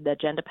reported their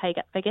gender pay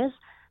gap figures.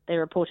 They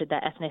reported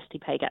their ethnicity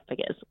pay gap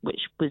figures, which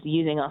was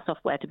using our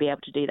software to be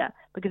able to do that,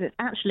 because it's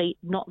actually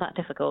not that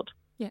difficult.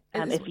 Yeah,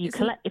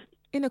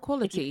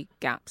 inequality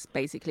gaps,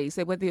 basically.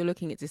 So whether you're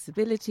looking at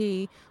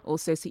disability or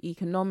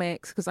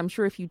socioeconomics, because I'm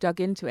sure if you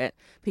dug into it,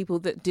 people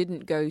that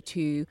didn't go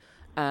to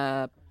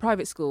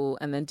private school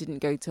and then didn't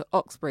go to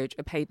Oxbridge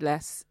are paid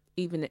less.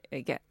 Even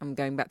again, I'm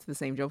going back to the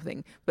same job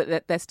thing,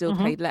 but they're still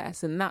paid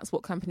less, and that's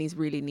what companies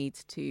really need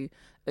to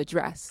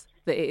address.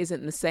 That it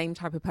isn't the same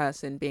type of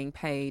person being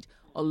paid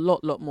a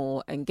lot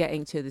more and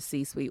getting to the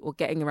C-suite or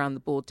getting around the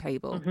board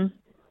table.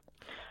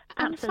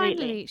 And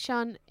finally,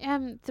 Sean,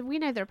 we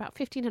know there are about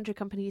 1,500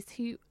 companies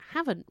who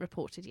haven't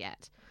reported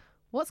yet.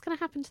 What's going to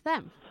happen to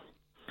them?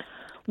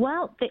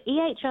 Well, the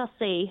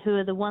EHRC, who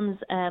are the ones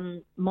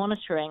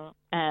monitoring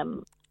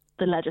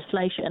the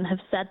legislation, have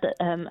said that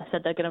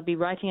they're going to be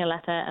writing a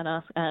letter and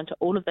ask to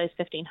all of those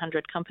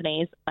 1,500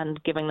 companies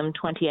and giving them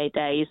 28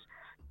 days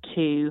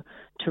to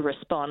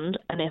respond.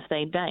 And if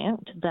they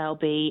don't, they'll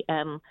be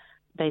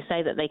they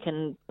say that they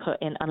can put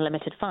in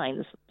unlimited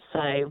fines.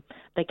 So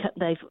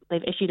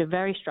they've issued a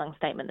very strong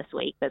statement this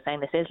week. They're saying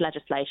this is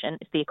legislation.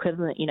 It's the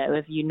equivalent,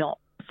 of you not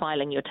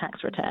filing your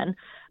tax return.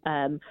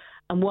 And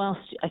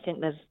whilst I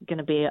think there's going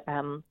to be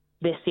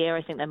this year,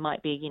 I think there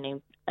might be,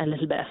 a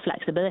little bit of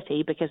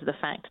flexibility because of the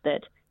fact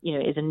that,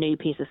 it's a new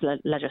piece of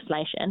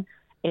legislation.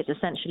 It's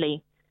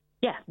essentially,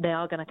 they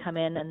are going to come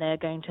in and they're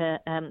going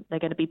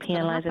to be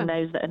penalising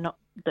those that are not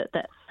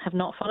that have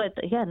not followed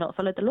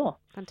the law.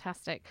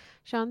 Fantastic,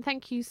 Sean.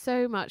 Thank you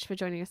so much for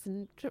joining us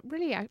and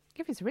really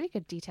give us a really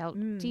good detailed,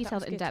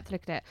 in-depth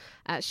look at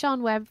it.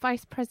 Sean Webb,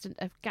 Vice President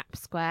of Gap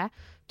Square,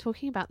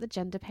 talking about the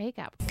gender pay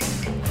gap.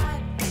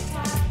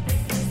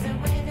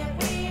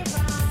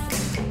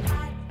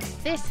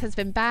 This has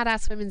been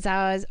Badass Women's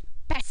Hour's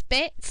Best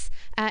Bits.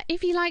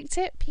 If you liked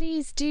it,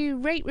 please do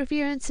rate,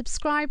 review and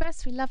subscribe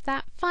us. We love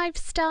that. 5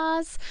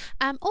 stars.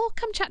 Or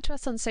come chat to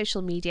us on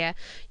social media.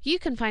 You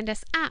can find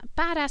us at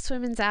Badass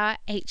Women's Hour,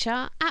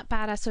 HR at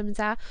Badass Women's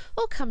Hour,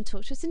 or come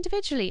talk to us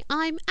individually.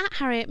 I'm at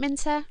Harriet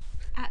Minter.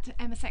 At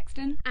Emma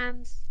Sexton.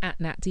 And at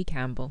Nat D.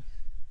 Campbell.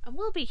 And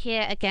we'll be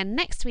here again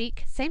next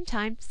week, same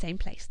time, same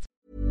place.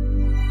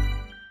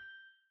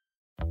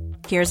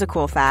 Here's a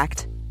cool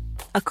fact.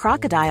 A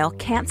crocodile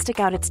can't stick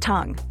out its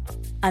tongue.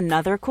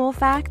 Another cool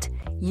fact,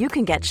 you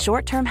can get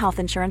short-term health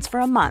insurance for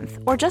a month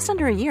or just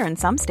under a year in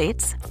some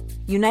states.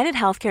 United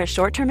Healthcare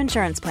short-term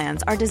insurance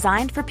plans are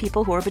designed for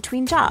people who are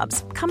between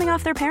jobs, coming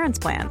off their parents'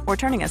 plan, or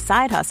turning a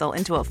side hustle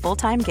into a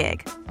full-time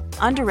gig.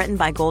 Underwritten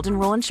by Golden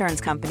Rule Insurance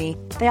Company,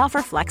 they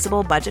offer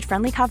flexible,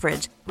 budget-friendly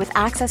coverage with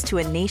access to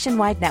a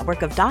nationwide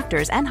network of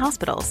doctors and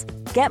hospitals.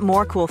 Get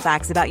more cool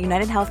facts about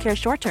United Healthcare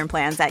short-term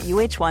plans at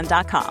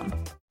uh1.com.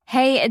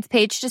 Hey, it's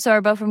Paige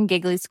DeSorbo from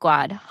Giggly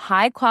Squad.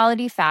 High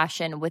quality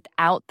fashion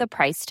without the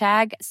price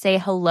tag. Say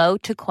hello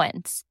to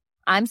Quince.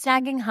 I'm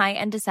snagging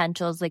high-end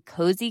essentials like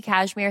cozy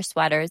cashmere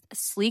sweaters,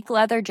 sleek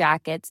leather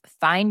jackets,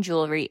 fine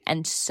jewelry,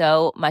 and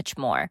so much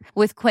more.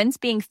 With Quince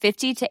being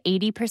 50 to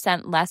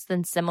 80% less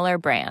than similar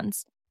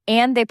brands.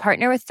 And they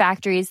partner with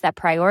factories that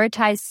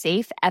prioritize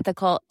safe,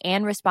 ethical,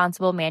 and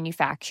responsible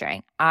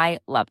manufacturing. I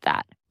love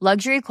that.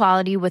 Luxury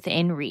quality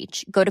within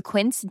reach. Go to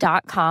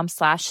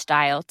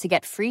quince.com/style to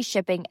get free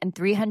shipping and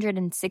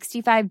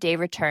 365-day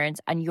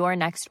returns on your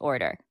next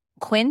order.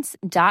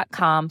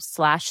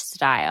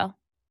 Quince.com/style.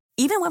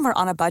 Even when we're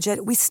on a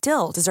budget, we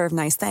still deserve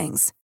nice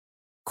things.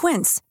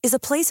 Quince is a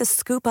place to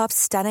scoop up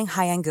stunning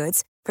high-end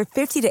goods for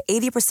 50 to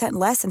 80%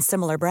 less than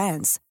similar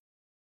brands.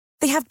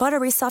 They have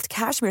buttery soft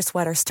cashmere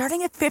sweaters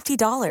starting at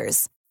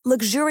 $50,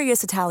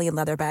 luxurious Italian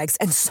leather bags,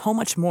 and so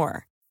much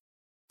more.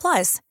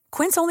 Plus,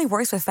 Quince only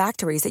works with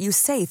factories that use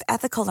safe,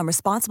 ethical, and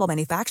responsible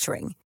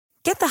manufacturing.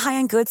 Get the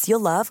high-end goods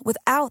you'll love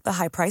without the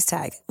high price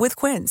tag with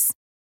Quince.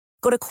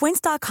 Go to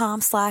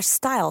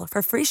quince.com/style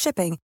for free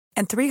shipping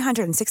and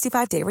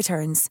 365-day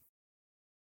returns.